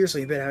 no, I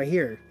seriously been out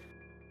here.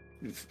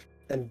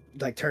 And,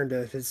 like, turned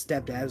to his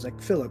stepdad. I was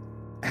like, Philip,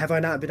 have I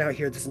not been out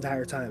here this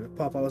entire time? And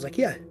Papa was like,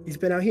 yeah, he's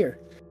been out here.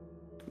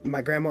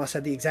 My grandma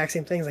said the exact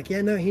same thing. He's like,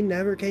 yeah, no, he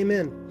never came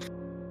in.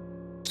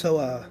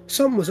 So,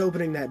 someone was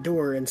opening that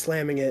door and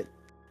slamming it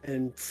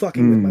and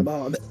fucking with my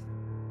mom.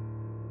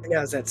 And it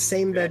was that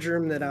same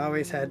bedroom that I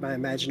always had my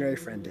imaginary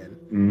friend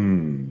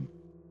in.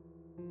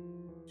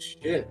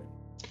 Shit.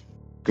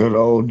 Good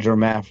old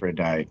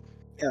Germaphrodite.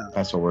 Yeah.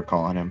 That's what we're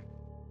calling him.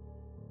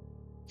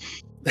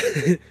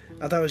 I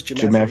thought it was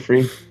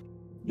Germaphri.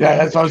 Yeah,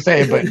 that's what I'm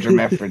saying, but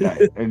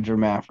Germaphrodite.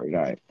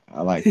 Germaphrodite.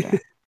 I like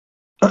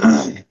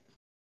that.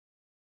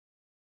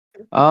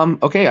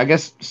 Okay, I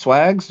guess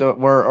swags.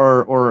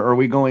 Or are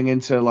we going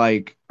into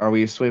like? Are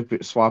we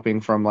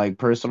swapping from like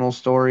personal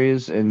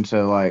stories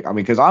into like? I mean,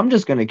 because I'm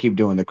just gonna keep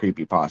doing the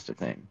creepypasta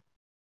thing.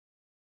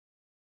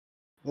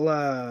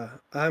 Well,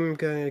 I'm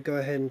going to go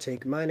ahead and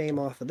take my name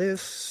off of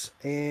this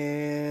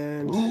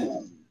and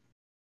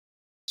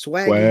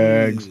Swags.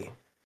 Swaggy.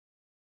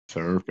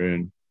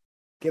 Surfing.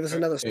 Give us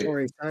another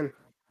story, son.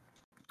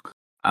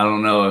 I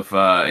don't know if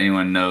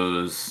anyone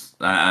knows.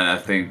 I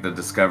think the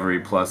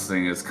Discovery Plus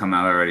thing has come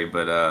out already,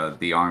 but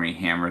the Army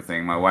Hammer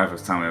thing, my wife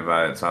was telling me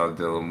about it, so I did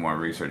a little more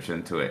research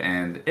into it,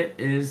 and it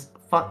is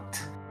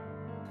fucked.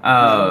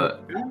 I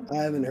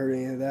haven't heard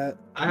any of that.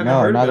 I haven't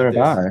heard neither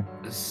about have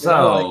this. I.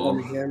 I like So,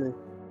 Armie Hammer.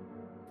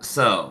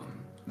 so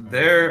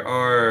there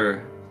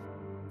are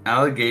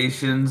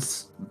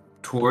allegations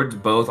towards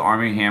both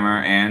Armie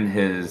Hammer and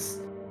his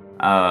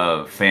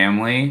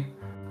family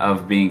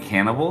of being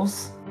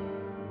cannibals.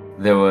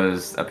 There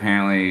was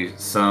apparently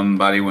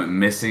somebody went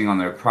missing on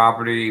their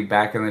property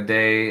back in the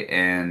day,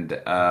 and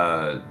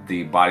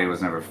the body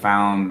was never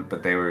found,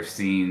 but they were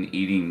seen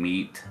eating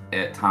meat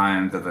at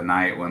times of the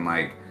night when,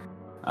 like,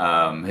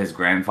 his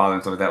grandfather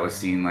and stuff like that was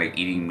seen, like,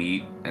 eating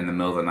meat in the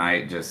middle of the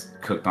night, just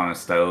cooked on a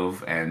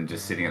stove and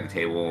just sitting at the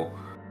table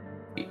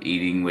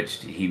eating, which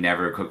he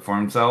never cooked for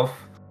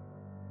himself.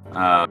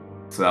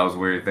 So that was a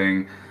weird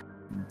thing.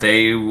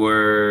 They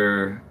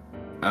were...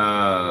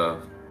 yeah,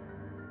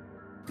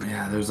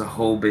 there's a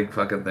whole big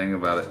fucking thing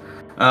about it.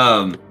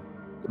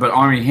 But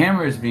Armie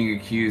Hammer is being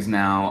accused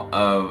now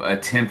of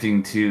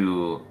attempting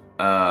to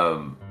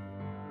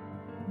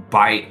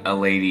bite a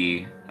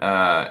lady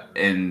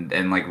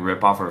and like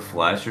rip off her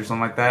flesh or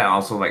something like that.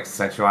 Also, like,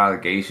 sexual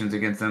allegations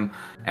against him.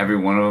 Every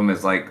one of them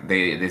is like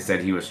they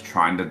said he was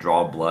trying to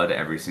draw blood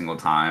every single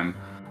time.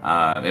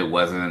 It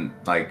wasn't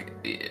like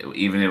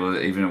even it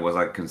was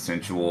like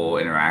consensual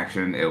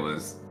interaction. It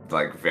was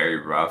like very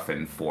rough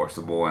and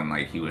forcible, and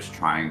like he was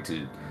trying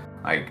to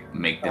like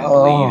make them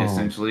bleed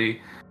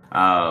essentially.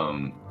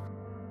 Yeah.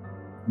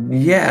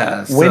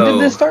 When did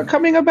this start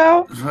coming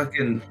about?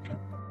 Fucking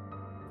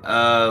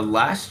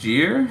last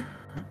year.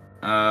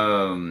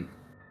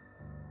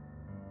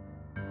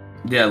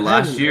 Yeah,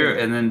 last haven't year, heard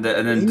and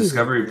then anything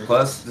Discovery about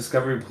Plus.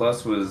 Discovery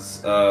Plus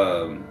was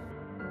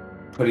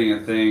putting a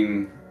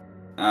thing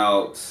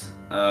out.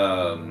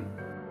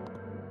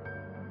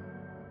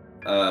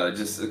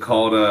 Just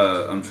called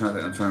I'm trying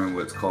to remember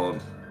what it's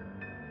called.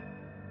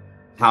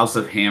 House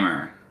of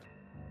Hammer.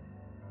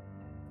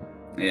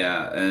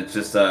 Yeah, and it's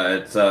just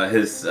it's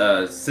his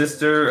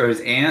sister or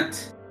his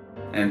aunt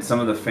and some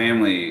of the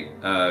family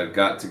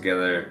got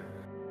together.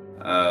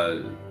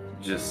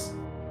 Just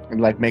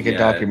Like make a Yeah,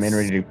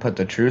 documentary to put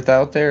the truth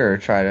out there or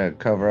try to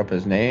cover up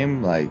his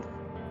name? Like,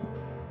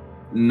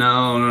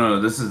 no.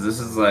 This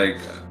is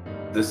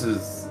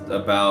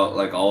about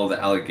like all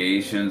the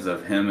allegations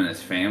of him and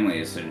his family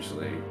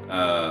essentially.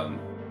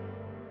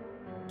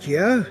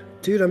 Yeah,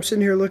 dude, I'm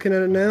sitting here looking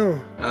at it now.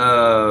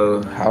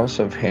 House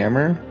of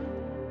Hammer?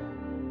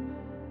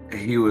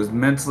 He was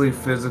mentally,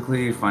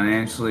 physically,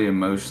 financially,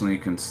 emotionally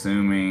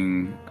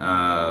consuming.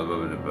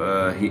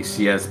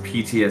 She has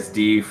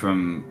PTSD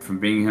from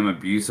being in an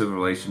abusive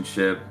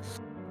relationship.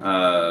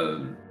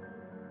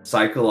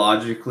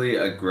 Psychologically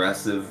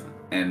aggressive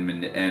and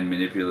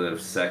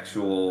manipulative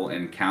sexual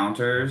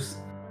encounters.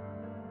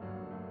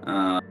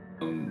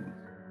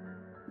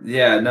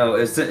 Yeah, no,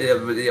 what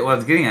I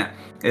was getting at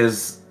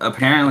is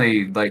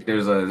apparently like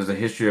there's a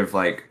history of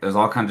like there's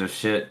all kinds of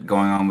shit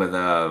going on with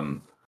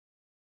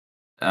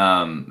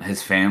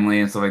his family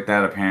and stuff like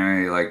that.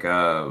 Apparently like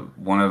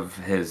one of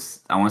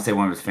his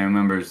family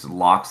members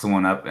locked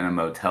someone up in a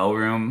motel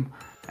room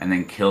and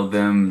then killed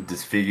them,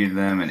 disfigured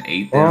them, and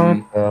ate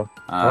them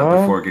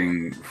before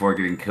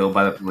getting killed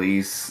by the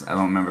police. I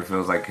don't remember if it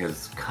was like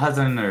his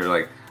cousin or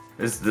like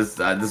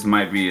this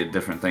might be a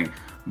different thing,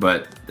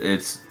 but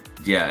it's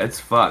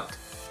fucked.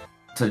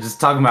 So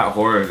just talking about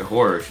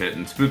horror shit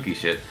and spooky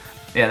shit.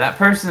 Yeah, that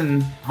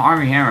person,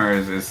 Armie Hammer,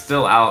 is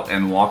still out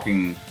and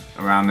walking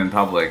around in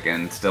public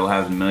and still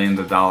has millions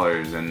of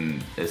dollars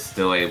and is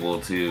still able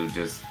to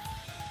just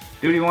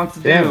do what he wants to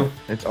do.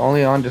 It's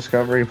only on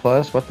Discovery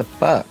Plus? What the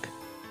fuck?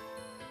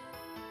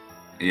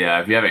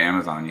 Yeah, if you have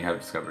Amazon, you have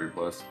Discovery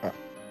Plus.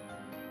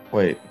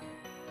 Wait.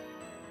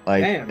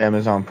 Like Damn.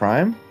 Amazon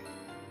Prime?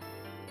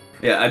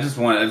 Yeah, I just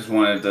wanted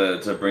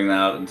to bring that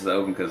out into the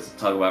open because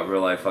talk about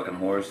real life fucking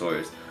horror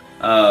stories.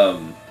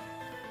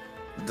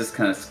 Just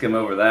kind of skim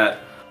over that.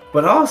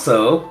 But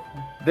also,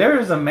 there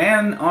is a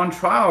man on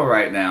trial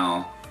right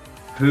now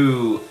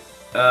who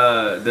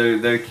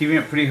they're keeping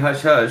it pretty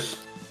hush hush. I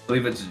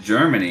believe it's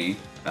Germany.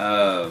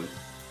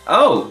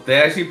 Oh,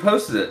 they actually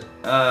posted it.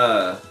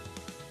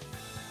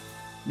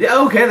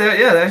 Yeah, okay,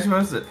 they actually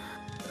posted it.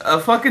 A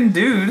fucking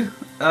dude,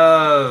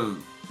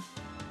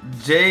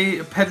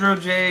 Pedro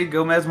J.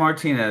 Gomez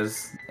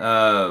Martinez.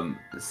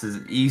 This is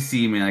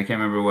EC, man. I can't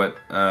remember what.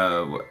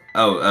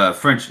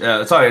 French.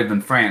 Sorry, it's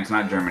in France,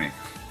 not Germany.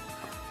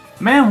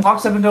 Man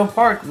walks up into a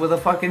park with a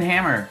fucking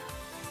hammer,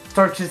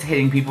 starts just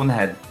hitting people in the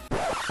head.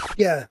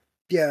 Yeah.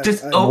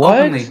 Just What?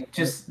 openly,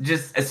 just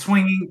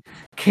swinging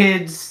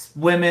kids,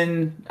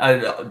 women,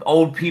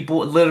 old people.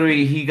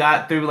 Literally, he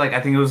got through like I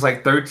think it was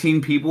like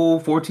 13 people,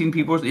 14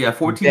 people. Yeah,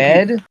 14.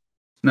 Dead? People.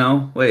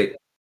 No, wait.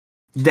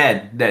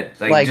 Dead.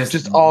 Like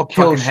just all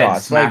kill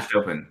shots, smashed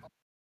open.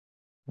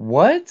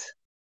 What?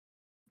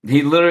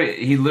 He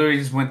literally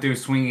just went through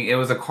swinging. It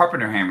was a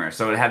carpenter hammer,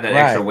 so it had that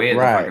extra weight at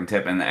the fucking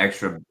tip and the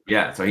extra.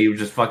 Yeah, so he would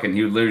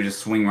literally just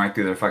swing right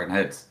through their fucking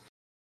heads.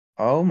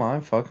 Oh my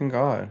fucking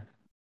god!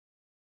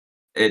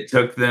 It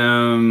took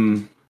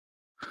them.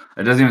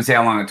 It doesn't even say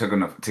how long it took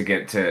them to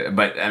get to.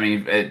 But I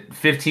mean,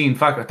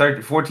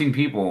 14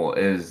 people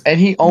is. And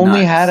he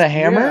only nuts. had a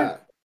hammer. Yeah.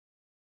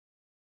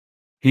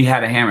 He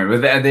had a hammer,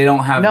 but they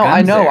don't have. No,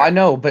 guns there. I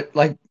know, but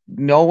like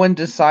no one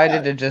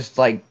decided to just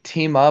like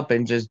team up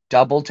and just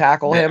double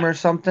tackle him or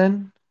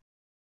something.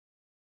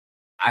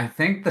 I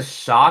think the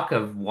shock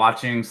of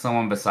watching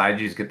someone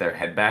beside you just get their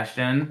head bashed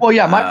in. Well,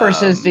 yeah, my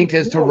first instinct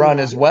is to run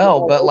as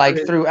well, but like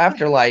I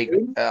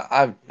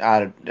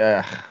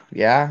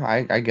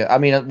get. I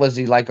mean, was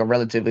he like a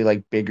relatively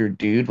like bigger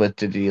dude? What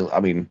did he? I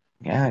mean,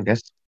 yeah, I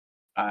guess.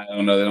 I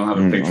don't know. They don't have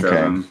a picture of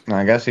him.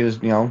 I guess he was,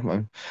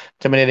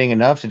 intimidating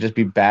enough to just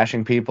be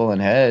bashing people in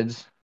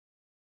heads.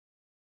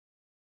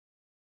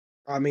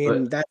 I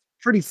mean, that's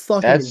pretty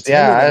fucking That's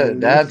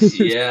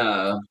intimidating.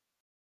 Yeah.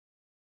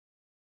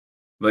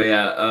 But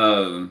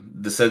yeah,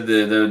 they said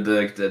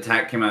the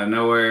attack came out of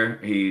nowhere.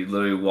 He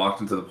literally walked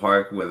into the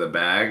park with a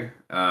bag,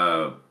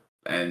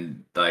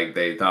 and like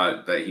they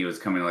thought that he was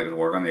coming like to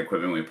work on the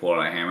equipment when he pulled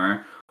out a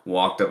hammer.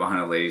 Walked up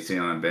behind a lady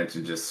sitting on a bench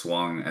and just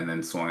swung at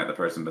the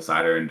person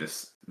beside her and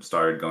just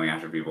started going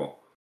after people.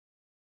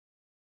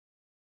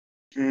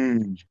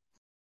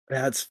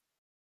 That's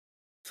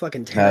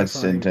fucking terrifying.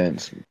 That's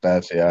intense.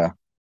 That's In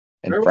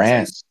Where was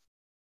France.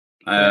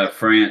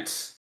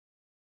 France.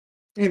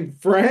 In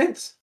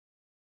France?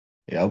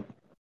 Yep.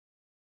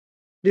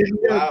 Dude,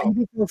 Wow.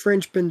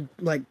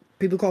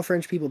 people call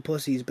French people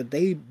pussies, but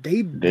they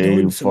They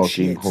doing some fucking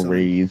shit. Son.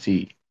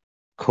 crazy.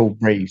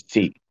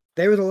 Crazy.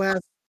 They were the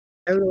last.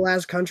 They were the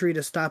last country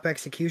to stop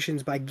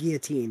executions by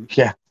guillotine.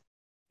 Yeah.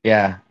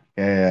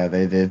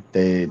 They did.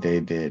 They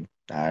did.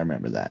 I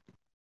remember that.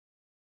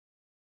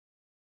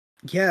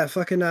 Yeah,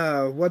 fucking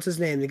what's his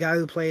name? The guy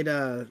who played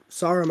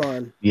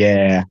Saruman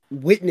Yeah.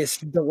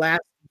 witnessed the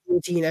last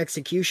guillotine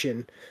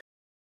execution.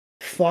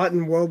 Fought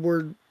in World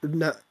War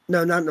World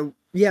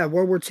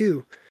War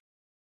II.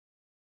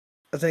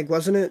 I think,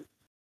 wasn't it?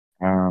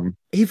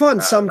 He fought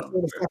in some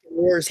sort of fucking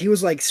wars. He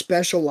was like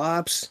special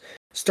ops,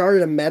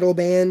 started a metal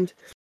band.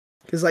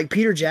 Because like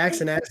Peter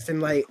Jackson asked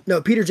him,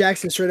 Peter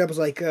Jackson straight up was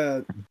like,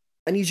 I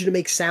need you to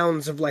make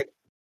sounds of like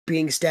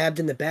being stabbed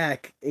in the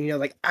back. And,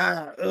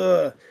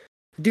 The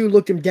dude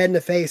looked him dead in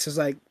the face. Was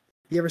like,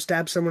 you ever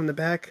stab someone in the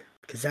back?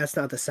 Because that's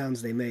not the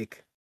sounds they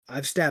make.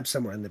 I've stabbed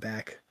someone in the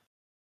back.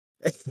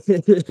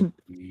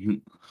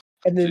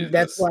 And then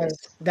that's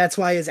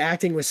why his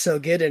acting was so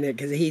good in it,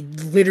 because he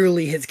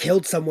literally has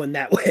killed someone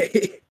that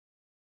way.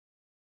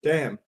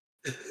 Damn.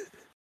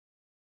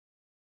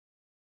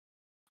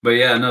 But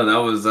yeah, no, that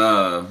was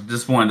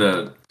just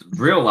wanted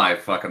real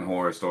life fucking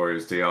horror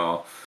stories to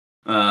y'all.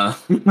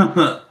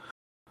 Because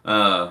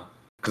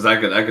I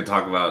could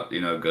talk about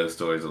ghost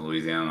stories of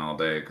Louisiana all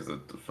day, because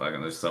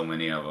there's so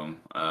many of them.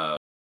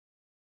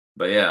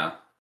 But yeah,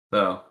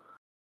 so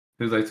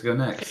who'd like to go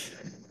next?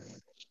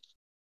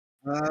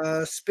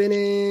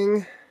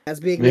 Spinning. That's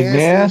Big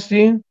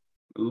Nasty.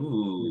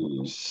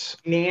 Ooh,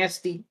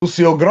 Nasty.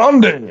 Lucio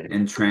Grande.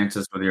 entrance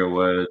us with your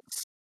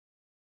words.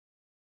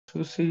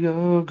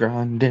 Lucio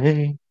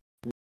Grande.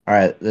 All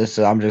right,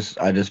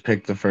 I just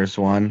picked the first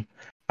one.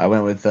 I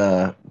went with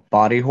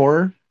body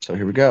horror. So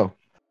here we go.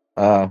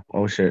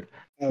 Oh shit.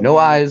 No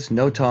eyes,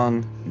 no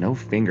tongue, no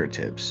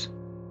fingertips.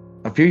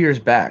 A few years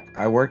back,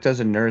 I worked as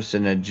a nurse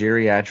in a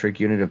geriatric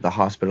unit of the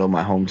hospital in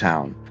my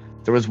hometown.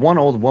 There was one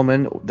old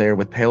woman there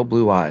with pale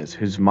blue eyes,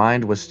 whose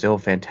mind was still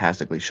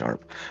fantastically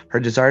sharp. Her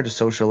desire to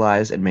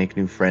socialize and make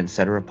new friends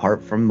set her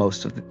apart from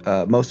most of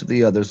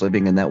the others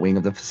living in that wing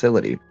of the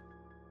facility.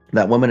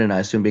 That woman and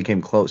I soon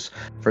became close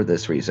for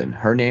this reason.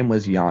 Her name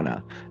was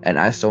Yana, and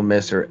I still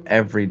miss her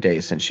every day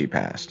since she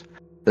passed.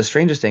 The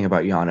strangest thing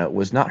about Yana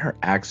was not her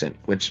accent,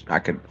 which I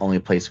could only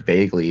place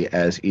vaguely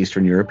as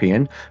Eastern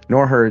European,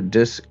 nor her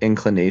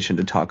disinclination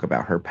to talk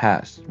about her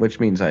past, which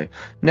means I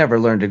never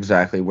learned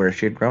exactly where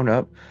she had grown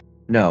up.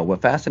 No,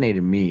 what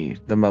fascinated me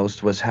the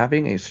most was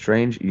having a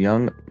strange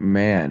young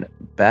man,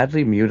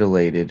 badly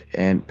mutilated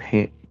and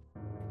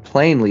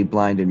plainly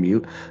blind and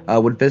mute,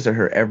 would visit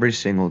her every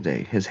single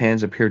day. His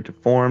hands appeared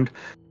deformed,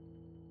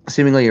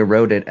 seemingly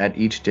eroded at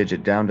each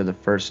digit down to the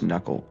first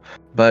knuckle.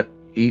 But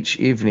each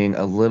evening,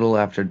 a little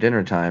after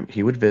dinner time,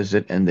 he would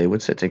visit and they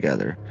would sit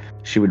together.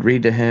 She would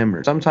read to him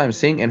or sometimes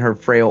sing in her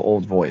frail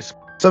old voice.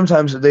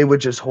 Sometimes they would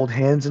just hold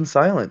hands in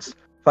silence.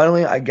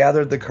 Finally, I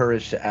gathered the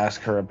courage to ask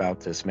her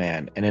about this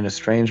man, and in a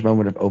strange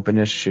moment of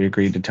openness, she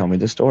agreed to tell me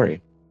the story.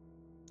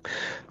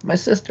 My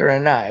sister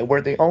and I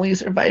were the only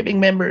surviving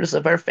members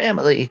of our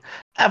family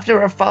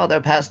after our father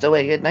passed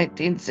away in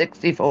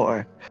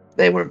 1964.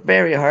 They were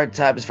very hard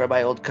times for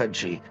my old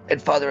country,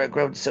 and father had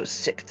grown so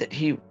sick that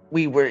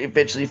we were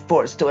eventually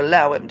forced to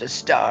allow him to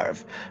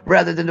starve,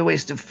 rather than the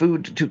waste of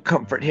food to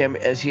comfort him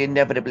as he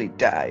inevitably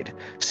died.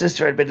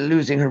 Sister had been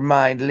losing her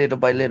mind little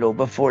by little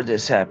before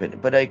this happened,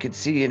 but I could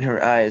see in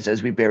her eyes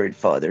as we buried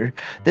father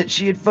that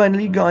she had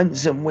finally gone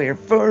somewhere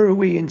far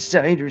away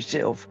inside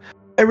herself.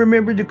 I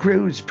remember the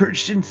crows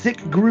perched in thick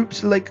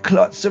groups like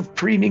clots of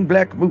preening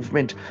black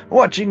movement,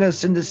 watching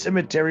us in the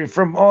cemetery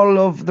from all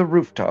of the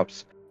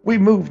rooftops. We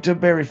moved to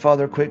bury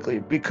father quickly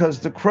because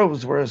the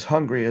crows were as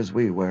hungry as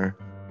we were.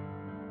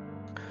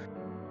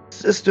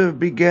 Sister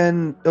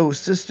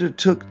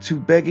took to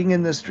begging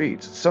in the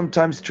streets,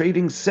 sometimes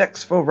trading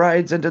sex for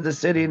rides into the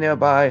city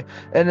nearby,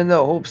 and in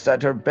the hopes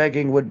that her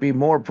begging would be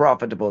more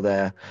profitable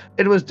there.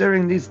 It was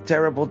during these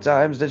terrible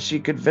times that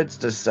she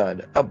convinced her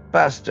son, a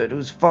bastard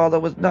whose father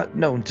was not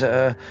known to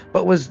her,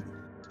 but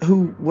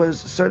who was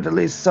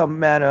certainly some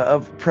manner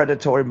of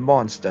predatory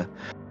monster.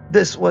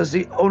 This was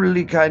the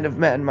only kind of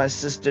man my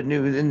sister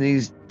knew in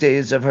these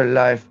days of her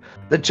life.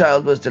 The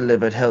child was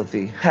delivered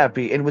healthy,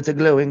 happy, and with a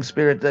glowing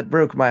spirit that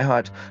broke my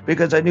heart,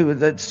 because I knew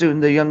that soon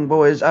the young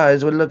boy's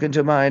eyes would look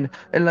into mine,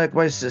 and like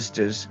my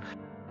sister's.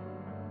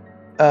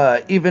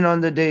 Even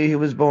on the day he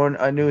was born,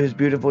 I knew his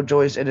beautiful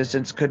joyous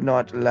innocence could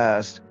not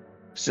last.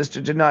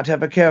 Sister did not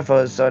have a care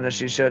for her son as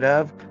she should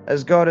have.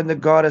 As God and the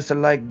goddess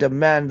alike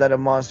demand that a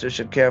monster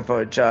should care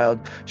for a child,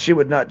 she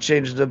would not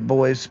change the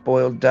boy's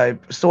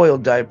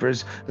soiled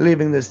diapers,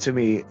 leaving this to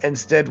me.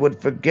 Instead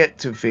would forget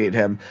to feed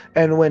him,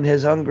 and when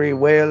his hungry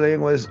wailing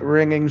was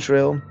ringing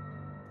shrill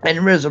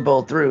and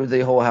miserable through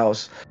the whole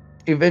house,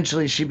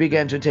 eventually she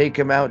began to take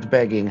him out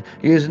begging,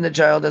 using the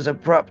child as a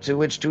prop to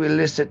which to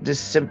elicit the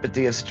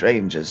sympathy of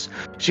strangers.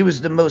 She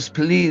was the most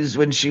pleased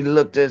when she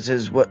looked at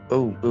his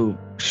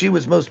She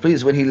was most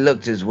pleased when he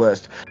looked his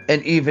worst,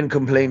 and even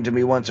complained to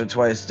me once or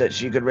twice that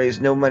she could raise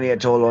no money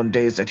at all on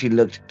days that he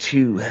looked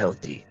too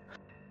healthy.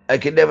 I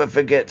can never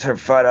forget her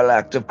final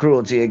act of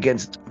cruelty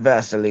against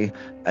Vasily.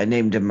 I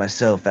named him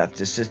myself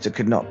after Sister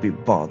could not be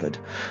bothered.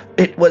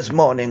 It was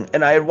morning,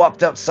 and I had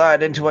walked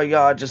outside into a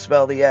yard to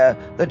smell the air.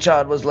 The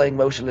child was laying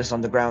motionless on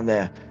the ground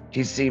there.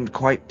 He seemed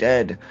quite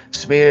dead,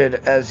 smeared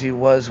as he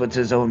was with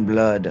his own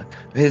blood.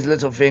 His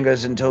little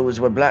fingers and toes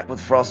were black with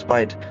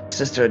frostbite.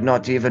 Sister had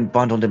not even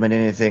bundled him in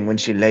anything when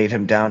she laid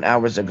him down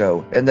hours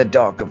ago, in the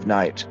dark of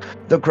night.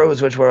 The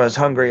crows, which were as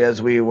hungry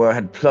as we were,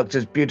 had plucked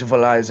his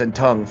beautiful eyes and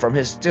tongue from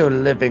his still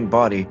living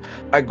body.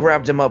 I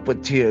grabbed him up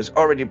with tears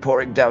already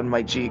pouring down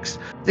my cheeks,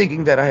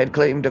 thinking that I had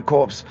claimed a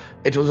corpse.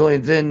 It was only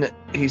then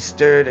he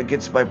stirred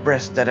against my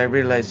breast that I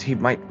realized he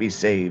might be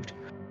saved.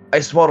 I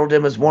swaddled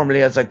him as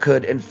warmly as I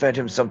could and fed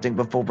him something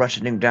before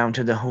rushing him down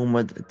to the home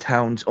of the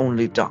town's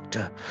only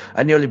doctor.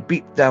 I nearly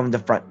beat down the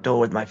front door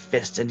with my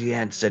fist, and he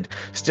answered,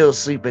 still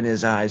sleep in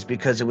his eyes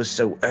because it was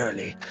so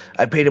early.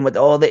 I paid him with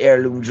all the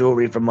heirloom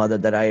jewelry from Mother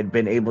that I had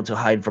been able to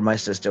hide from my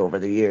sister over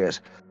the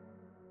years.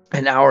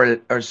 An hour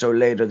or so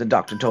later, the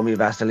doctor told me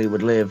Vasily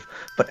would live,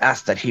 but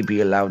asked that he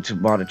be allowed to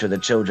monitor the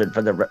child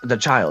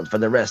for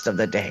the rest of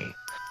the day.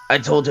 I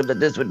told him that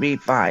this would be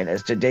fine,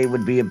 as today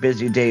would be a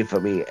busy day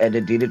for me, and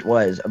indeed it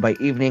was. By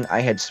evening,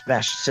 I had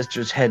smashed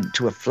Sister's head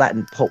to a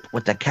flattened pulp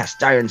with a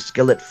cast iron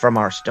skillet from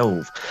our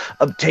stove,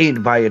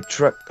 obtained a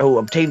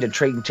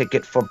train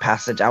ticket for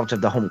passage out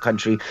of the home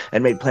country,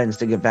 and made plans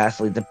to give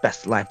Vasily the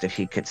best life that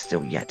he could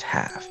still yet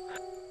have.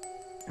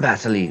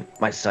 Vasily,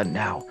 my son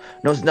now,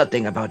 knows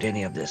nothing about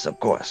any of this, of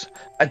course.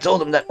 I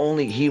told him that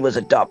only he was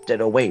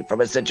adopted away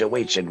from a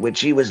situation which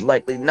he was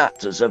likely not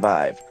to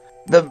survive.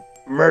 The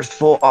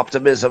mirthful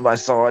optimism I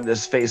saw on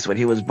his face when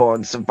he was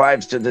born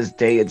survives to this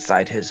day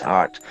inside his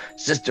heart.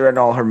 Sister and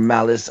all her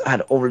malice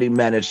had only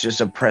managed to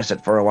suppress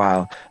it for a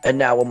while, and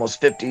now,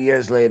 almost 50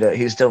 years later,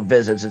 he still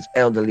visits his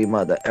elderly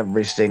mother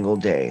every single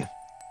day.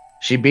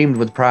 She beamed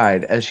with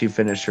pride as she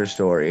finished her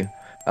story,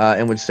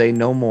 and would say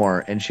no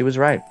more, and she was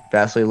right.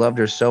 Vasily loved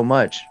her so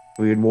much.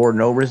 We wore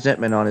no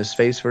resentment on his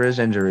face for his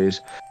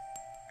injuries.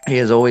 He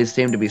has always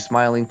seemed to be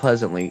smiling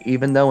pleasantly,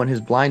 even though in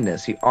his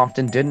blindness he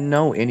often didn't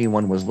know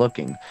anyone was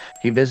looking.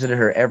 He visited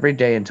her every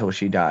day until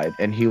she died,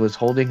 and he was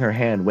holding her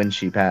hand when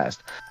she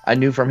passed. I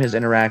knew from his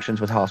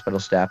interactions with hospital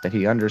staff that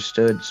he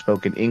understood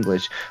spoken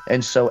English,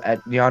 and so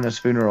at Yana's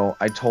funeral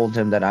I told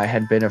him that I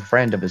had been a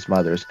friend of his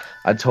mother's.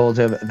 I told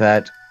him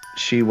that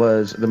she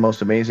was the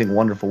most amazing,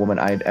 wonderful woman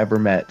I had ever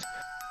met.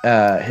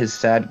 His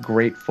sad,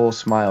 grateful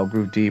smile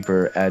grew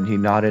deeper, and he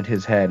nodded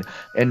his head,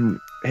 and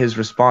his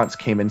response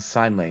came in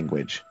sign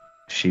language.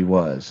 She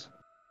was.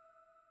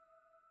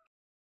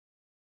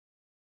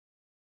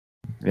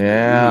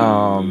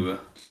 Yeah.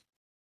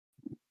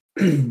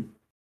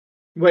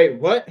 Wait,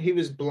 what? He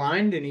was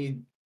blind and he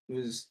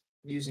was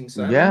using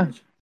sign Yeah.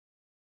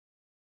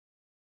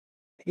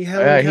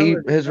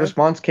 language? His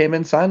response came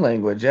in sign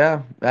language.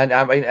 Yeah, and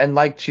I mean, and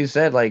like she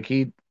said, like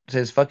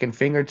his fucking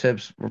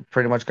fingertips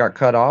pretty much got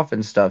cut off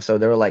and stuff, so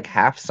they were like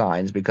half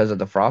signs because of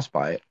the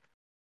frostbite.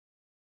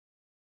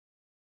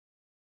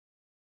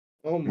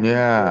 Oh my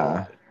Yeah.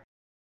 God.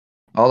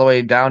 All the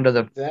way down to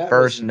the That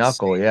first was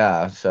knuckle. insane.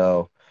 Yeah,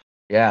 so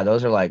yeah,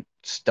 those are like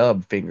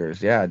stub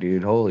fingers. Yeah,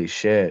 dude, holy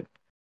shit.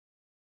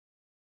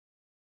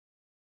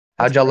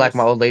 How'd y'all like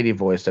my old lady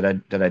voice? Did I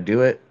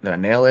do it? Did I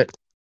nail it?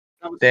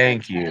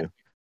 Thank you.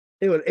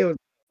 It was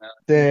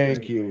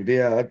Thank you.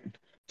 Yeah, I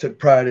took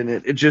pride in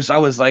it. It just, I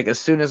was like, as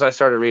soon as I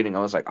started reading, I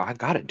was like, oh, I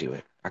gotta do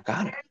it. I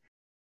got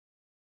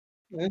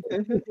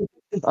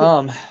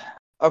it.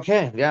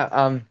 Okay,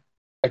 yeah.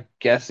 I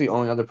guess the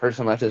only other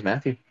person left is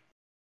Matthew.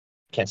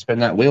 Can't spin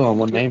that wheel on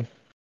one name.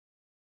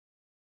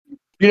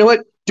 You know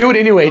what? Do it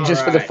anyway, All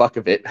just for the right. fuck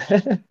of it.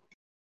 I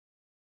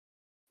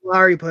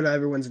already put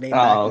everyone's name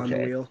back on the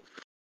okay. wheel.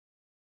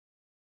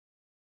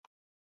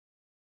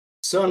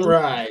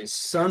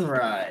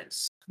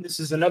 Sunrise. This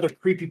is another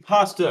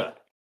creepypasta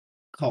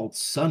called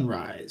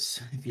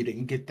Sunrise. If you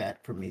didn't get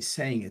that from me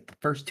saying it the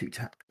first two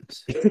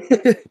times.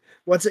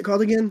 What's it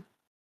called again?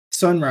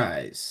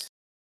 Sunrise.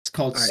 It's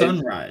called All right.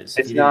 Sunrise.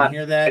 It's if you not- didn't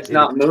hear that, it's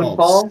not called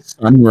Moonfall?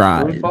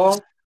 Sunrise.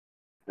 Moonfall?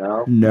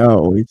 No.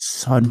 No, it's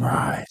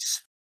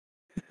Sunrise.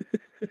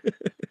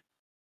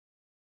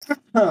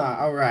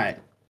 All right.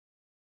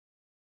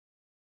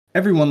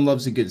 Everyone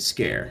loves a good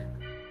scare.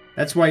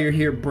 That's why you're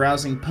here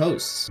browsing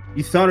posts.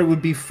 You thought it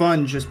would be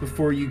fun just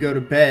before you go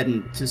to bed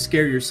and to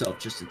scare yourself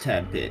just a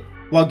tad bit,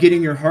 while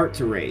getting your heart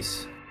to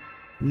race.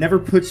 Never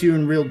puts you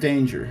in real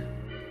danger.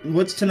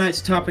 What's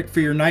tonight's topic for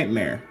your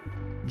nightmare?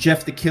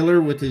 Jeff the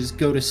Killer with his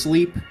go to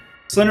sleep?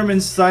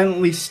 Slenderman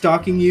silently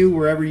stalking you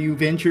wherever you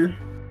venture?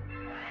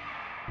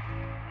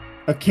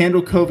 A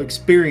Candle Cove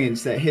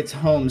experience that hits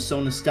home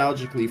so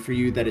nostalgically for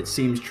you that it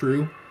seems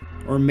true?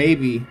 Or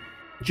maybe,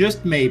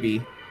 just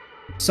maybe,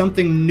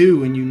 something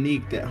new and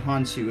unique that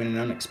haunts you in an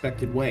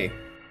unexpected way.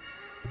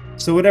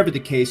 So whatever the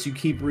case, you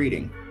keep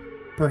reading.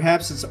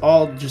 Perhaps it's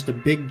all just a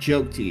big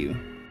joke to you.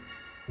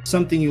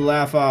 Something you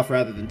laugh off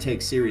rather than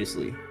take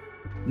seriously.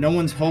 No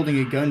one's holding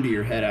a gun to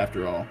your head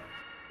after all.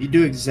 You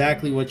do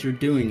exactly what you're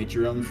doing at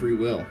your own free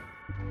will.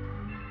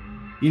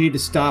 You need to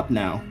stop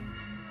now.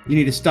 You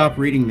need to stop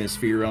reading this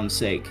for your own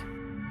sake.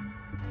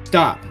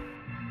 Stop!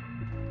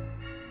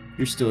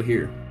 You're still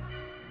here.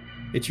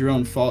 It's your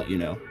own fault, you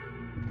know.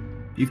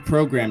 You've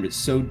programmed it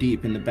so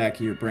deep in the back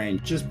of your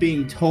brain, just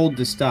being told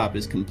to stop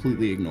is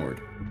completely ignored.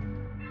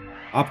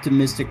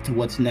 Optimistic to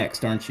what's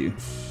next, aren't you?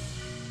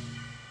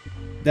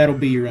 That'll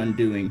be your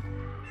undoing.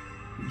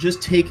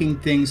 Just taking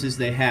things as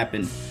they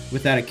happen,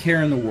 without a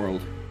care in the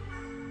world.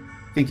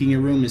 Thinking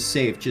your room is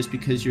safe just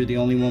because you're the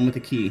only one with a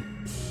key.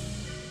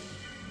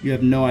 You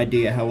have no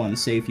idea how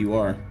unsafe you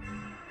are.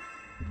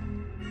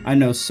 I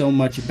know so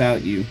much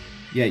about you,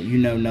 yet you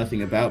know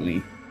nothing about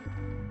me.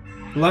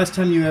 The last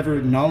time you ever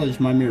acknowledged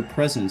my mere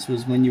presence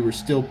was when you were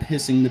still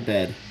pissing the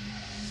bed.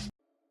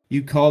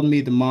 You called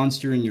me the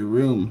monster in your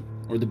room,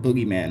 or the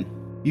boogeyman.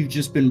 You've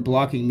just been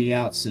blocking me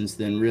out since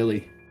then,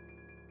 really.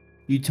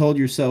 You told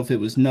yourself it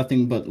was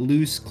nothing but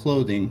loose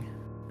clothing,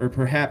 or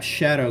perhaps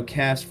shadow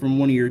cast from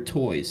one of your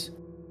toys.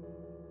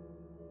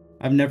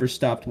 I've never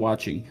stopped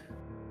watching.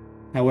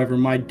 However,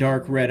 my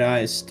dark red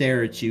eyes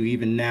stare at you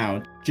even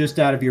now, just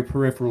out of your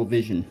peripheral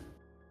vision.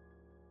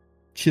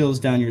 Chills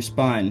down your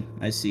spine,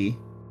 I see.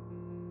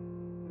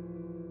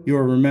 You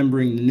are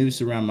remembering the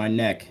noose around my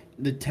neck,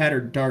 the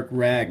tattered dark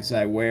rags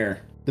I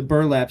wear, the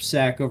burlap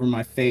sack over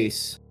my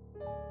face,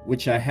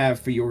 which I have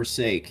for your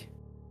sake,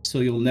 so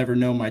you'll never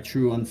know my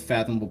true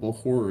unfathomable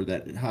horror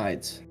that it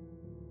hides.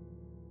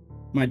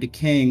 My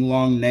decaying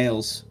long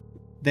nails.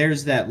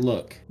 There's that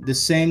look, the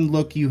same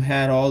look you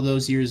had all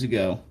those years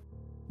ago.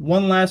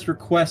 One last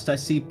request I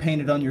see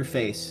painted on your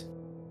face.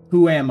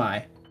 Who am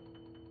I?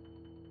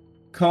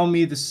 Call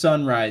me the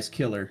Sunrise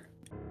Killer.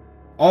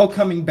 All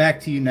coming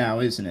back to you now,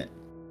 isn't it?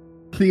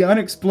 The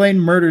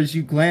unexplained murders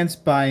you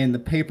glanced by in the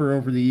paper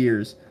over the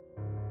years.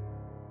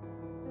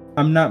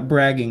 I'm not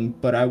bragging,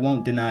 but I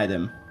won't deny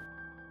them.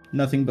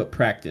 Nothing but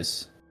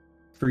practice.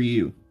 For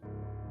you.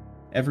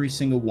 Every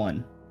single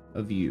one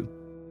of you.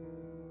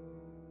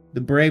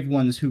 The brave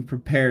ones who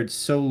prepared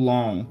so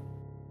long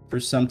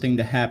for something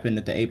to happen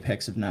at the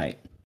apex of night.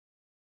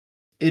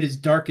 It is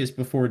darkest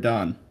before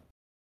dawn.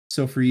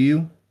 So for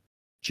you,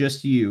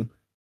 just you,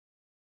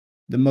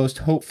 the most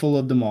hopeful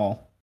of them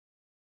all,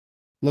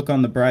 look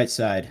on the bright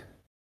side.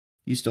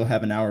 You still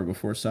have an hour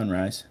before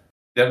sunrise.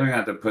 Definitely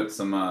have to put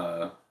some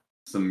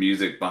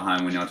music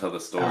behind when y'all tell the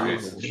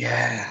stories. Oh,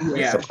 yeah.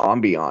 Yeah. Some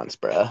ambiance,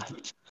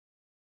 bruh.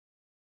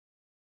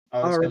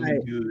 Oh, All it's gonna be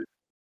right. good.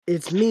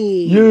 It's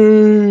me.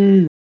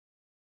 Yay!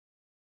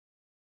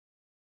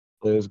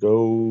 Let's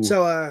go.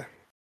 So,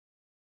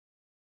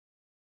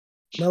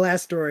 my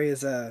last story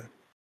is,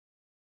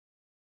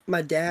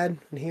 my dad,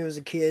 when he was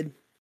a kid,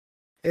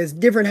 it was a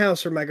different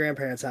house from my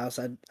grandparents' house.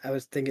 I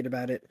was thinking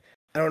about it.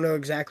 I don't know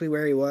exactly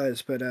where he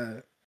was, but,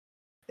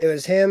 it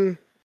was him,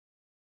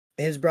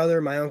 his brother,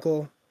 my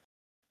uncle,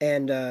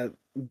 and,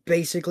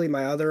 basically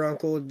my other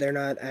uncle. They're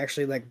not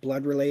actually, like,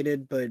 blood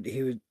related, but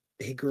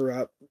he grew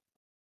up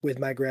with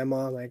my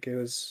grandma, like, it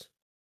was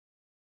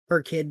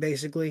her kid,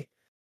 basically.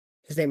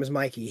 His name was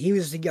Mikey. He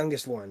was the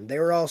youngest one. They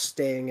were all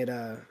staying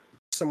at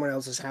someone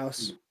else's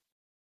house.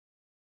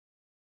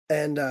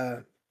 And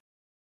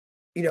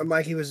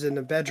Mikey was in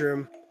the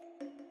bedroom,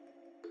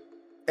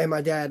 and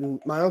my dad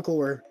and my uncle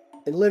were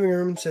in the living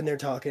room, sitting there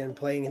talking,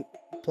 playing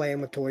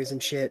with toys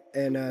and shit.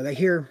 And they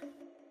hear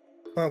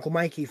my Uncle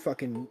Mikey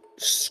fucking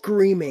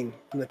screaming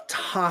from the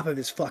top of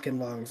his fucking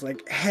lungs,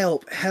 like,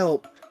 help,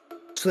 help.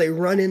 So they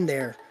run in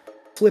there,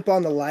 flip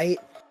on the light.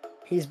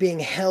 He's being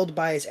held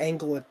by his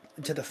ankle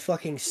to the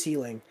fucking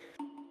ceiling.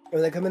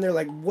 When they come in there,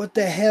 like, what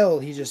the hell?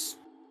 He just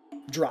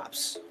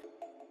drops,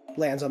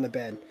 lands on the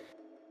bed,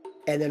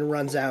 and then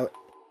runs out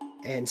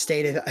and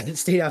stayed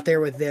out there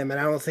with them. And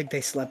I don't think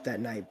they slept that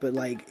night. But,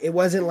 like, it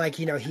wasn't like,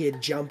 he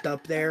had jumped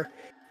up there.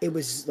 It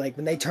was like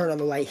when they turned on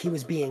the light, he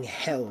was being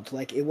held.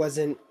 Like, it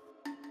wasn't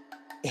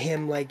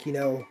him, like,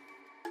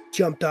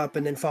 jumped up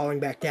and then falling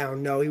back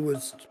down. No, he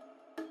was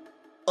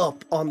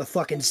up on the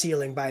fucking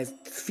ceiling by his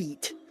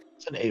feet.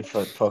 It's an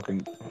 8-foot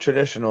fucking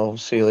traditional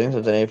ceiling.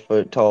 It's an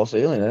 8-foot tall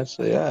ceiling. I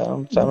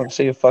don't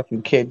see a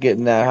fucking kid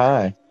getting that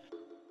high.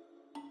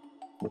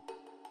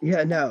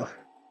 Yeah, no.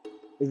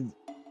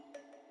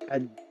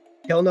 I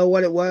don't know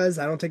what it was.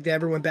 I don't think they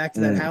ever went back to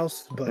that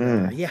house,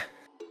 but yeah.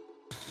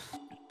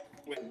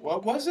 Wait,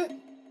 what was it?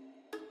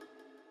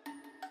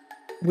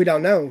 We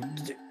don't know.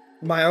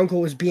 My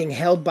uncle was being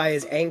held by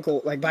his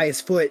ankle, like by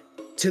his foot,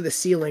 to the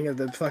ceiling of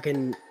the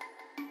fucking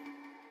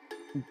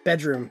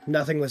bedroom.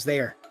 Nothing was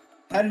there.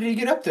 How did he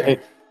get up there?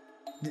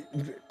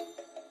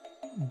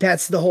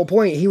 That's the whole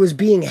point. He was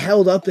being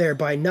held up there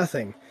by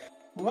nothing.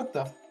 What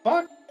the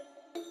fuck?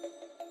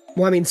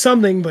 Well, I mean,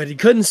 something, but he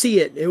couldn't see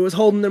it. It was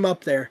holding him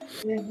up there.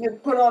 He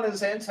put on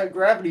his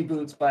anti-gravity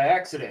boots by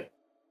accident.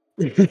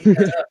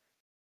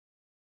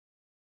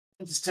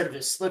 Instead of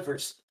his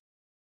slippers.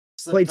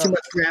 Played too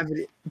much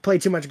gravity.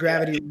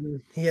 Yeah.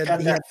 He had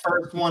that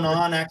first one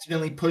on,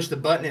 accidentally pushed the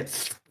button,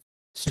 it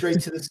straight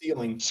to the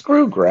ceiling.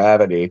 Screw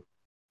gravity.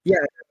 Yeah.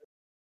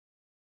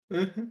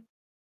 Mm-hmm.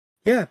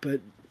 Yeah,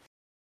 but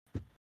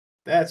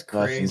That's That's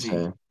crazy.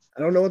 insane.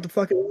 I don't know what the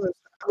fuck it was.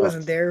 I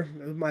wasn't there.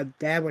 It was my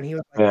dad when he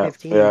was like Yeah,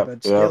 15, yeah, but yeah.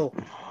 still.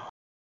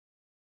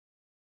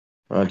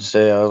 I'd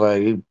say I was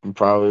like, you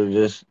probably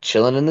just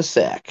chilling in the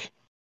sack,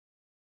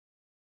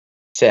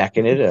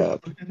 sacking it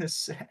up. In a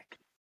sec.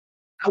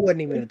 I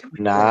wasn't even a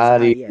tweet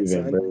Not yet, so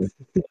even, bro.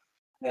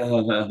 I,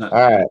 All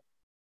right.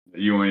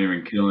 You weren't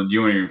even killing.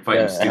 You weren't even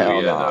fighting Hell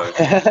Stewie yet,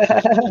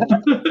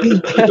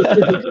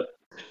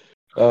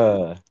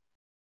 no.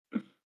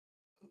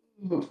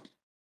 dog.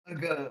 I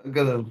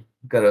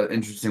got an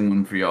interesting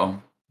one for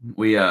y'all.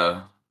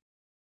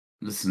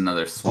 This is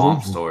another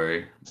swamp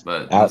story,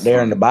 but Out this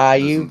there in the This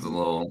bayou. one's a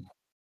little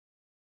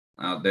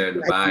out there in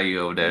the bayou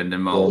over there, and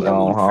them Yeah, old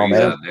going home, trees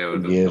man. out there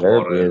with Yes, the sir.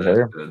 water, Yes,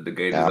 sir. the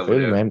gators I over feel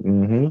you, there. man.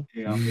 Mm-hmm.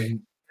 Yeah.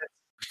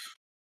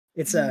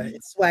 it's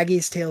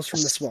Swaggy's Tales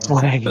from the Swamp.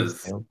 Swaggy.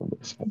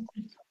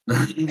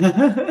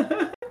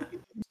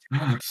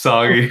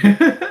 Soggy,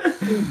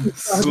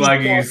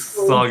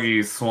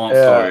 soggy swamp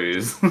Yeah.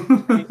 stories.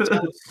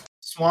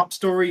 Swamp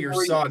story or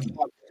soggy?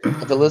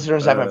 If the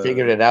listeners haven't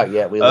figured it out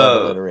yet, we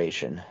love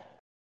alliteration.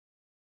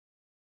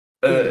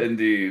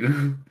 Indeed.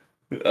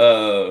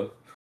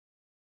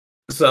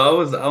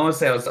 So I want to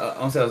say I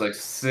was like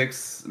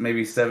 6,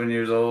 maybe 7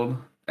 years old,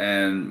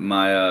 and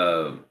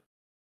my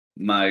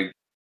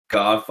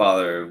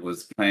godfather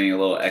was planning a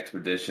little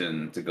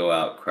expedition to go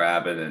out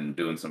crabbing and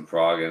doing some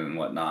frogging and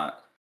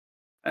whatnot,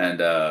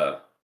 and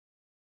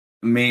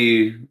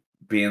me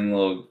being a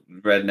little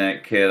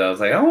redneck kid, I was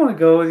like, I want to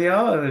go with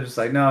y'all, and they're just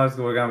like, no,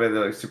 we're gonna be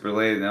there like super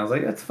late, and I was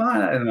like, that's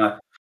fine, and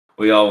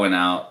we all went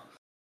out.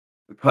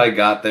 We probably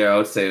got there. I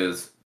would say it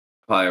was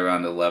probably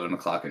around 11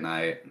 o'clock at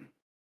night.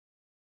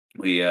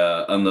 We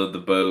unload the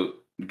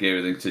boat, get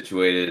everything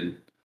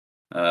situated,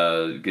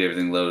 get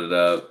everything loaded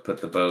up, put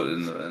the boat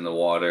in the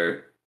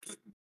water,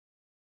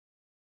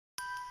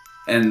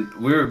 and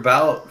we were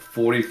about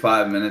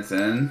 45 minutes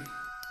in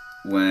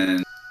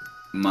when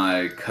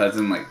my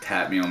cousin like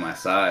tapped me on my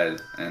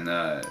side, and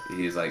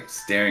he's like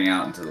staring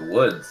out into the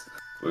woods.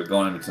 We're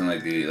going in between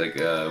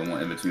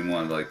in between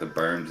one of the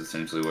berms,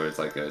 essentially, where it's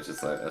like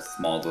just like a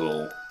small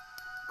little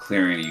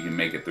clearing you can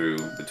make it through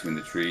between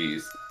the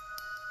trees.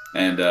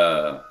 And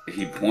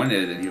he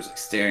pointed, and he was like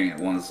staring at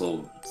one of this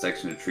little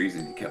section of trees,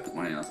 and he kept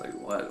pointing. I was like,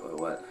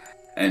 what?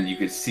 And you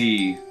could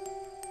see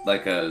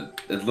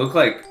it looked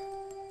like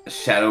a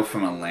shadow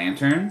from a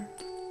lantern,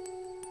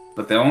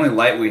 but the only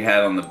light we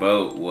had on the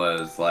boat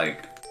was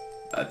like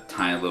a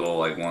tiny little,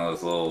 like one of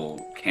those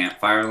little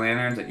campfire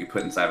lanterns that you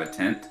put inside of a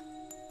tent,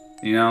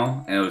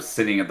 and it was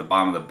sitting at the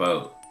bottom of the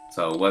boat,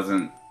 so it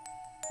wasn't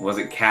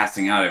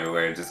casting out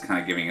everywhere, just kind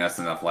of giving us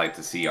enough light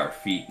to see our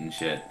feet and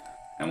shit,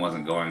 and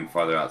wasn't going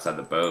farther outside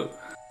the boat.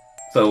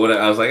 So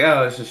I was like,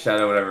 oh, it's just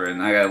shadow, whatever,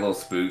 and I got a little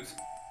spooked,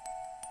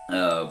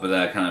 but then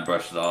I kind of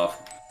brushed it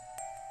off,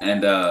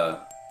 and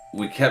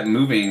we kept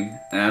moving,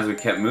 and as we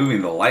kept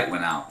moving, the light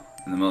went out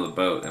in the middle of the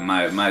boat, and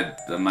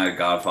my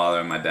godfather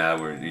and my dad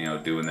were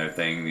doing their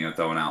thing,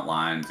 throwing out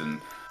lines and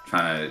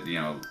trying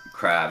to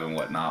crab and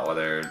whatnot while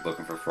they're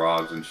looking for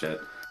frogs and shit,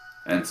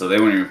 and so they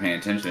weren't even paying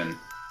attention,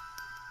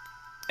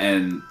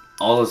 and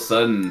all of a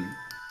sudden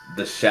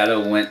the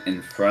shadow went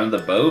in front of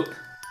the boat.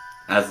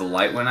 As the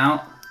light went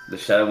out, the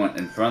shadow went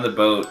in front of the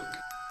boat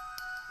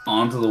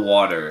onto the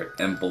water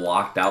and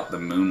blocked out the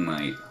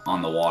moonlight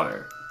on the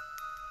water.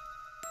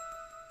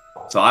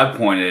 So I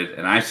pointed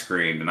and I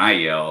screamed and I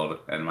yelled,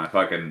 and my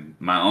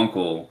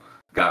uncle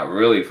got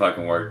really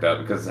fucking worked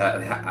up because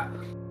to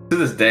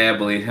this day I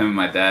believe him and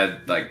my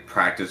dad like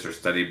practiced or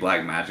studied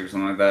black magic or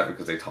something like that,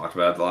 because they talked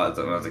about it a lot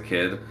when I was a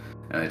kid,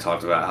 and they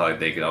talked about how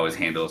they could always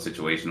handle a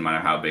situation no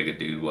matter how big a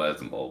dude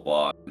was and blah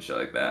blah blah and shit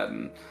like that,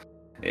 and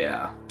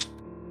yeah.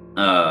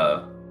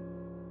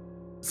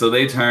 So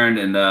they turned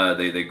and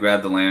they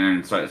grabbed the lantern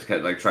and started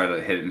to try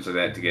to hit it into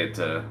that to get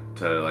to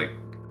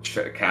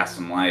cast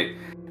some light,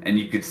 and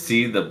you could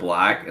see the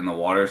black in the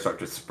water start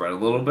to spread a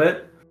little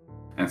bit,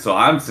 and so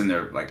I'm sitting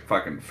there like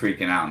fucking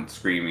freaking out and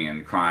screaming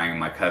and crying.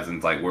 My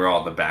cousin's like, we're all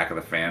at the back of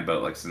the fan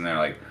boat, like sitting there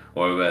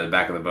or at the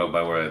back of the boat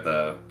by where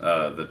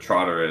the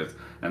trotter is,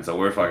 and so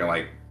we're fucking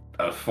like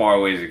as far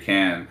away as you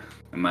can,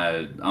 and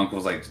my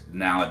uncle's like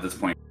now at this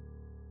point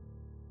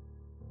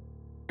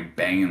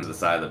banging the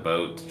side of the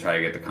boat to try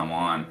to get to come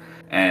on,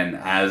 and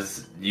I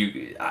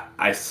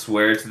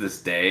swear to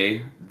this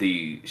day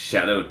the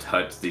shadow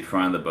touched the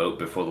front of the boat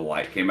before the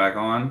light came back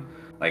on.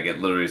 Like it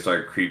literally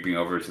started creeping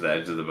over to the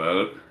edge of the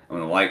boat, and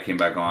when the light came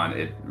back on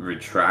it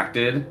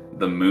retracted.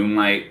 The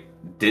moonlight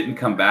didn't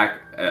come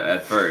back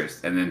at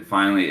first, and then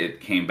finally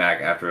it came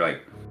back after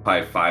like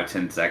probably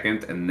 5-10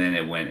 seconds, and then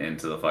it went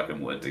into the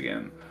fucking woods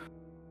again.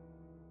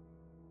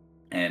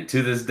 And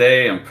to this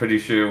day I'm pretty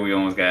sure we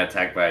almost got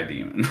attacked by a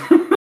demon.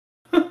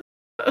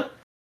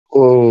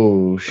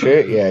 Oh,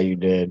 shit, yeah, you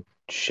did.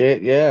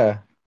 Shit, yeah.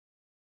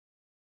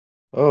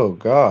 Oh,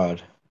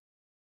 God.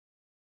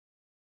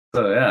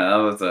 So, yeah, that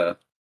was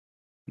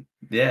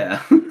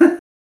yeah.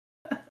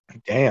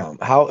 Damn.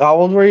 How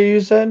old were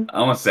you said?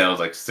 I want to say I was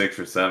like 6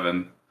 or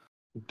 7.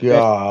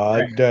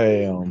 God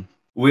damn.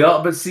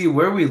 But see,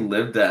 where we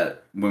lived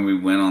at when we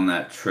went on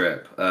that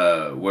trip,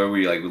 where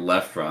we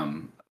left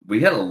from,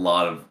 we had a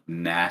lot of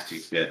nasty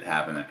shit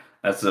happen there.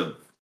 That's a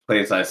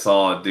place I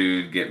saw a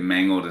dude get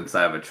mangled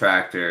inside of a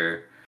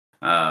tractor.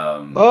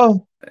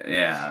 Oh,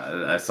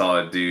 Yeah, I saw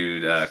a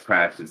dude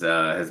crash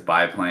his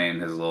biplane,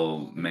 his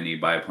little mini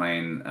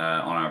biplane,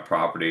 on our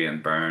property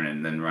and burn,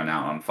 and then run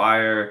out on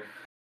fire.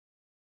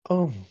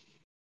 oh,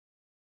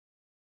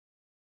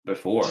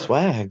 Before.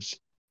 Swags.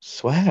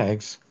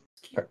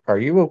 Are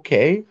you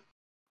okay?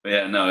 But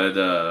yeah,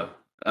 no,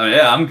 I mean,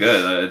 yeah, I'm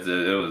good.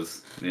 It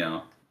was,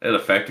 it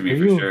affected me Are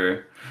for you-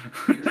 sure.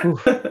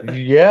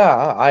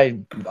 Yeah,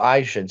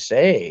 I should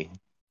say.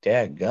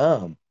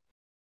 Dadgum.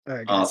 All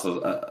right, guys.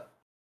 Also,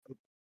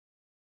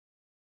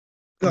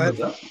 Go ahead.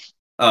 what's that?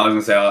 Oh, I was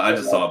gonna say I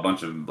just saw a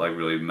bunch of like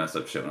really messed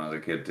up shit when I was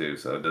a kid too,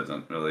 so it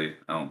doesn't really.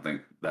 I don't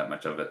think that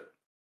much of it.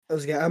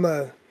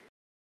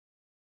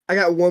 I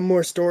got one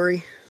more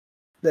story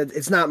that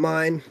it's not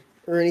mine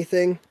or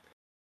anything.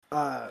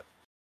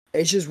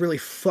 It's just really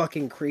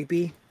fucking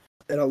creepy,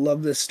 and I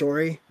love this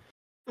story.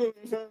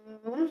 It's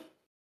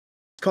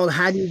called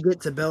 "How Do You Get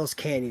to Bell's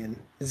Canyon?"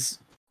 It's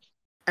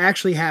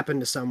actually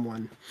happened to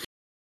someone.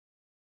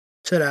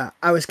 Said,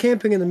 I was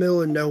camping in the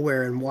middle of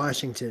nowhere in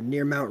Washington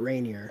near Mount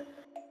Rainier.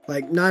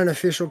 Like, not an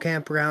official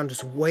campground,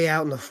 just way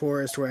out in the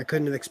forest where I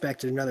couldn't have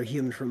expected another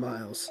human for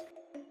miles.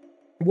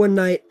 One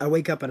night, I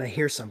wake up and I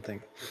hear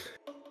something.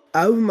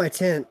 I open my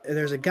tent, and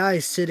there's a guy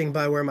sitting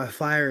by where my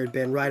fire had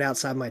been right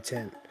outside my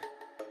tent.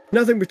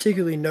 Nothing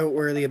particularly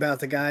noteworthy about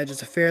the guy,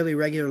 just a fairly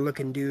regular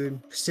looking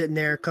dude sitting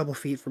there a couple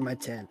feet from my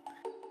tent.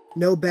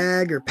 No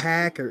bag or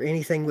pack or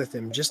anything with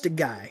him, just a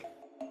guy.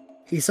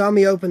 He saw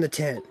me open the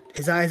tent.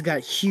 His eyes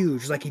got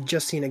huge like he'd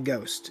just seen a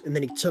ghost, and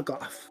then he took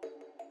off.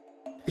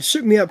 It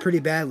shook me up pretty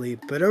badly,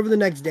 but over the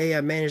next day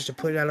I managed to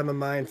put it out of my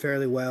mind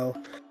fairly well.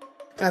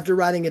 After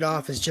writing it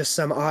off as just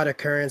some odd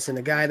occurrence and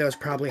a guy that was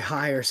probably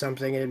high or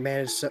something and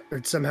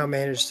had somehow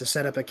managed to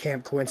set up a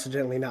camp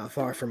coincidentally not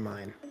far from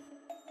mine.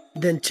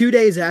 Then 2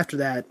 days after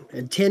that,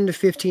 and 10 to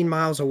 15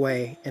 miles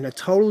away, in a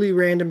totally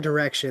random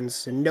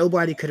directions, and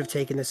nobody could have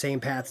taken the same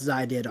path as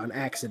I did on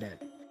accident.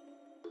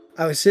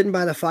 I was sitting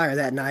by the fire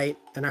that night,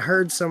 and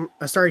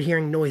I started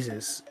hearing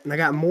noises, and I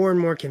got more and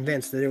more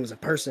convinced that it was a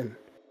person.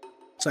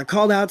 So I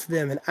called out to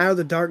them, and out of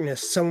the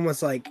darkness, someone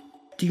was like,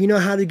 "Do you know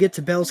how to get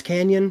to Bell's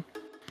Canyon?"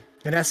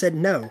 And I said,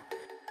 "No.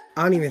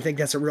 I don't even think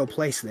that's a real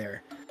place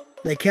there."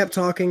 They kept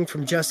talking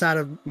from just out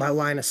of my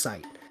line of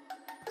sight.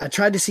 I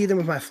tried to see them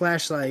with my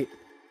flashlight,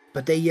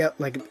 but they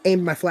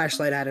aimed my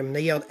flashlight at them, and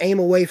they yelled, "Aim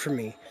away from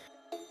me."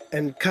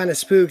 And kind of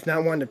spooked,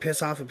 not wanting to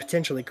piss off a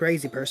potentially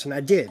crazy person, I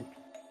did.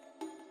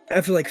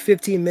 After like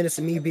 15 minutes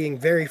of me being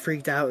very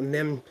freaked out and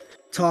them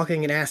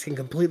talking and asking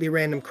completely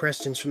random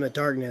questions from the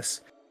darkness,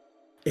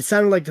 it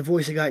sounded like the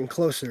voice had gotten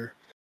closer.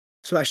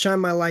 So I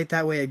shined my light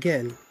that way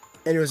again,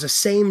 and it was the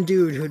same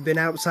dude who had been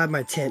outside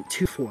my tent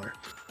before.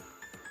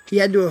 He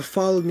had to have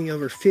followed me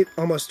over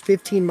almost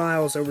 15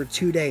 miles over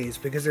 2 days,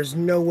 because there's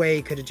no way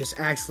he could have just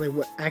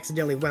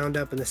accidentally wound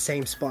up in the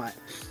same spot,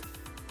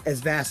 as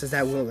vast as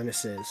that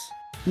wilderness is.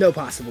 No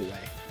possible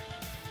way.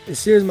 As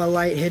soon as my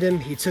light hit him,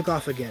 he took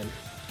off again.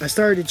 I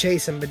started to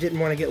chase him, but didn't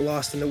want to get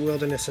lost in the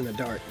wilderness in the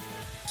dark.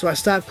 So I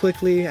stopped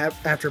quickly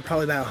after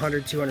probably about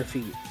 100, 200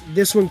 feet.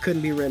 This one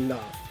couldn't be written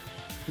off,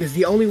 because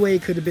the only way he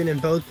could have been in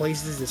both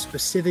places is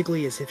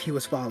specifically as if he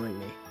was following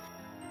me.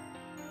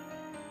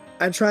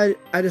 I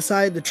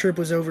decided the trip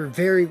was over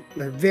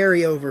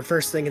very over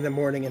first thing in the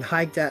morning and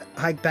hiked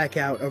back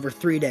out over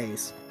 3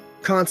 days,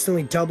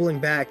 constantly doubling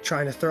back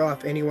trying to throw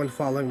off anyone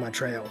following my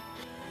trail,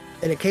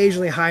 and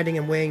occasionally hiding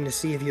and waiting to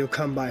see if he would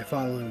come by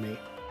following me.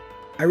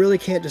 I really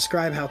can't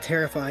describe how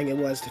terrifying it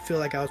was to feel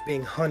like I was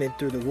being hunted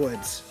through the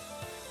woods,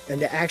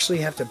 and to actually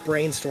have to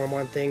brainstorm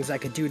on things I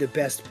could do to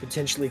best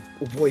potentially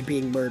avoid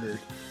being murdered.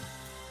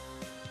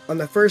 On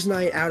the first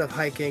night out of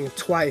hiking,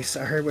 twice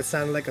I heard what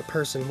sounded like a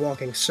person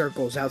walking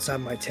circles outside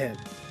my tent,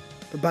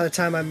 but by the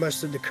time I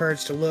mustered the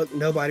courage to look,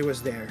 nobody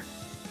was there.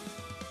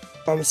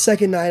 On the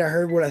second night, I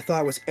heard what I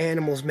thought was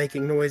animals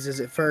making noises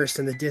at first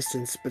in the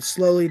distance, but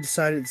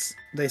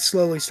they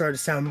slowly started to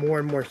sound more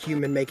and more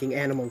human making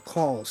animal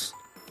calls.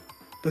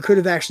 But could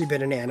have actually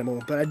been an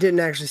animal, but I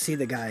didn't actually see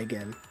the guy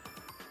again.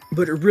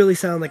 But it really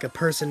sounded like a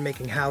person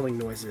making howling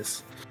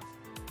noises.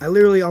 I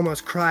literally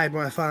almost cried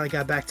when I finally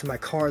got back to my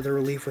car, the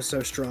relief was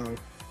so strong.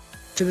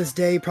 To this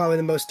day, probably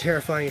the most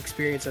terrifying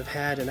experience I've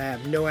had, and I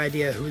have no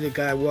idea who the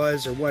guy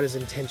was or what his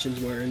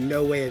intentions were, and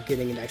no way of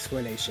getting an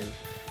explanation.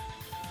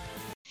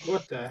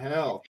 What the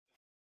hell?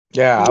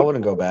 Yeah, I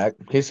wouldn't go back.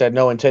 He said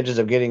no intentions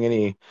of getting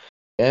any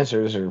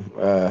answers or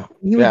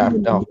He was yeah, in the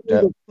no.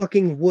 middle of the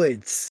fucking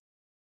woods.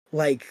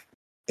 Like,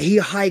 he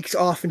hiked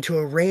off into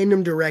a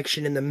random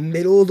direction in the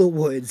middle of the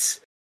woods,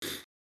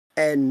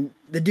 and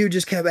the dude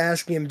just kept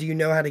asking him, "Do you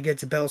know how to get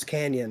to Bell's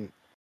Canyon?"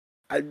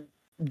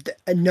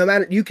 No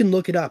matter, you can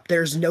look it up.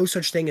 There's no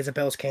such thing as a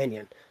Bell's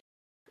Canyon,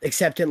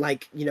 except in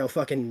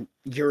fucking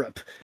Europe.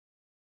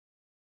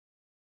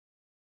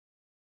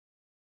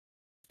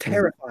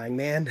 Terrifying,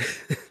 man.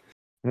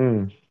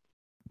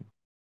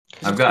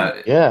 I've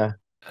got Yeah.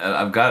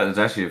 it's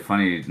actually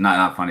funny,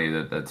 not funny,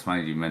 that's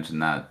funny you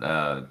mentioned that.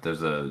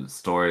 There's a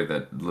story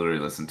that literally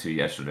listened to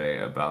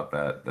yesterday about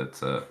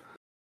that's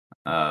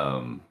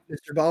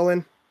Mr.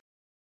 Ballin.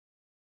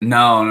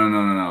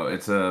 No.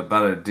 It's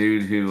about a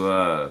dude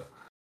who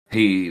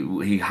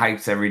he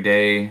hikes every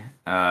day.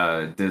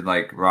 Did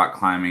like rock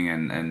climbing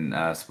and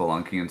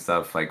spelunking and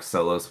stuff, like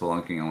solo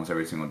spelunking almost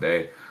every single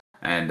day.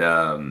 And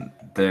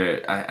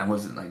there, I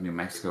was it like New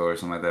Mexico or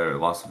something like that, or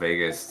Las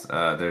Vegas.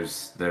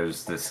 There's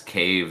this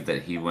cave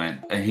that he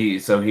went. And he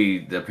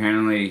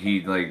apparently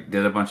he like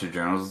did a bunch of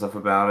journals and stuff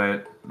about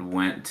it.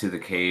 Went to the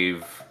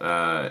cave,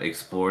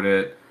 explored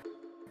it.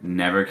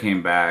 Never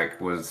came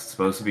back. Was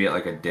supposed to be at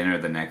like a dinner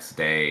the next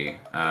day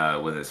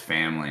with his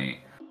family.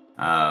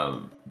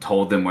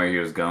 Told them where he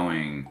was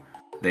going.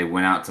 They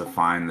went out to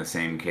find the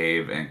same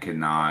cave and could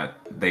not.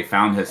 They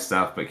found his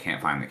stuff but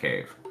can't find the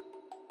cave.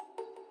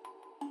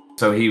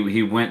 So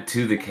he went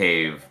to the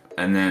cave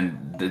and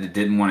then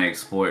didn't want to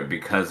explore it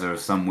because there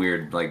was some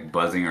weird like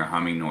buzzing or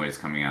humming noise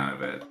coming out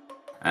of it.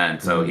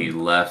 And so he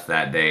left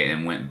that day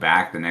and went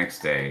back the next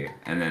day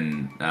and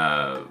then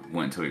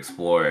went to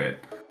explore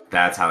it.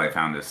 That's how they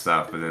found his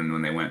stuff. But then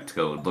when they went to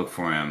go look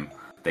for him,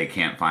 they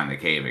can't find the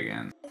cave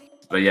again.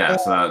 But yeah,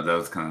 so that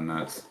was kind of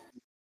nuts.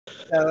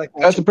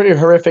 That's a pretty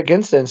horrific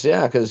instance,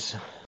 yeah, because,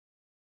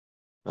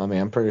 I mean,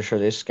 I'm pretty sure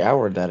they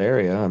scoured that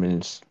area. I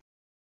mean,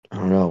 I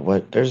don't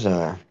know, there's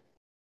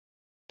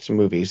some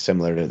movies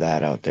similar to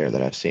that out there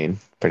that I've seen.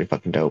 Pretty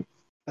fucking dope.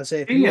 I'll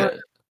say if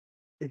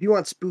you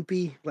want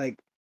spoopy, like,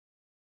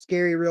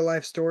 scary real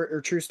life story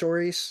or true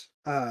stories,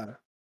 on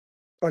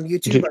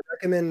YouTube, I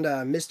recommend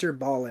Mr.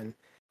 Ballin.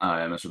 Oh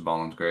yeah, Mr.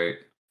 Ballin's great.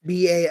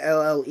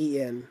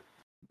 Ballen.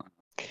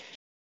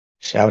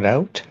 Shout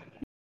out.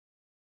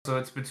 So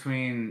it's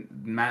between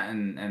Matt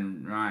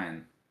and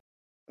Ryan.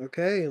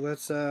 Okay,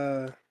 let's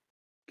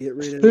get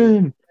rid of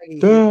Spin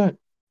that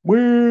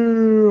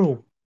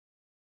wheel.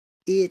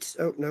 It's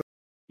no.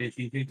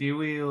 50-50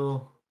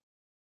 wheel.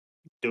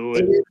 Do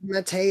It it. is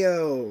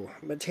Mateo.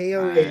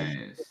 Mateo.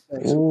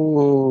 Nice.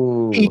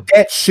 Ooh. Eat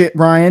that shit,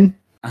 Ryan.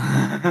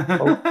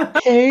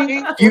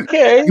 Okay. You-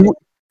 Okay.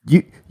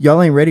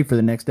 Y'all ain't ready for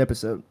the next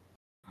episode.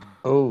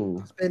 Oh.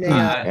 It's been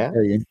Yeah.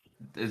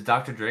 Is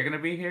Dr. Dre gonna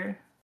be here?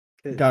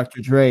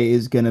 Dr. Dre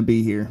is gonna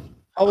be here.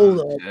 Hold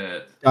Oh, up.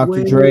 shit. Dr.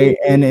 Wait. Dre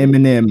and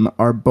Eminem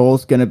are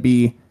both gonna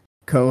be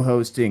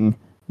co-hosting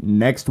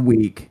next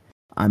week.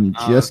 I'm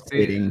just See,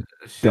 kidding.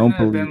 Shouldn't Don't it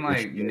have believe been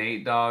this like shit.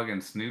 Nate Dogg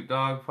and Snoop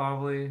Dogg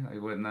probably?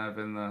 Like wouldn't that have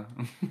been the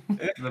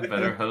the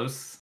better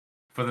hosts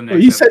for the next?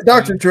 Well, you said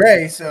Dr. episode?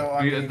 Dre, so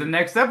I The mean,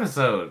 next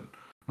episode.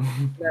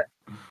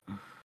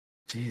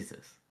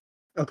 Jesus.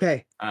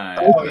 Okay.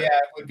 oh yeah,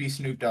 it would be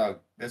Snoop Dogg.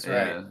 That's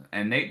right. Yeah,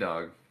 and Nate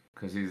Dogg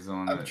because he's the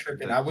one. I'm that-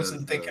 tripping. that I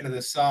wasn't does thinking of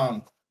the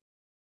song.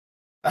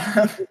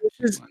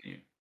 is- on you.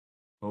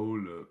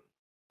 Hold up.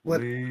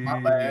 What- My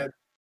Wait. bad.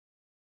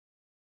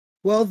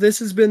 Well, this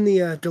has been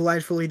the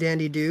Delightfully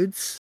Dandy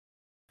Dudes.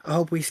 I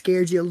hope we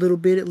scared you a little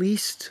bit at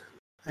least.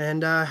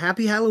 And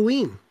happy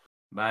Halloween.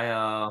 Bye,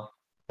 y'all.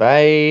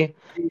 Bye.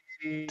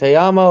 Te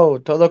amo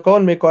todo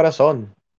con mi corazón.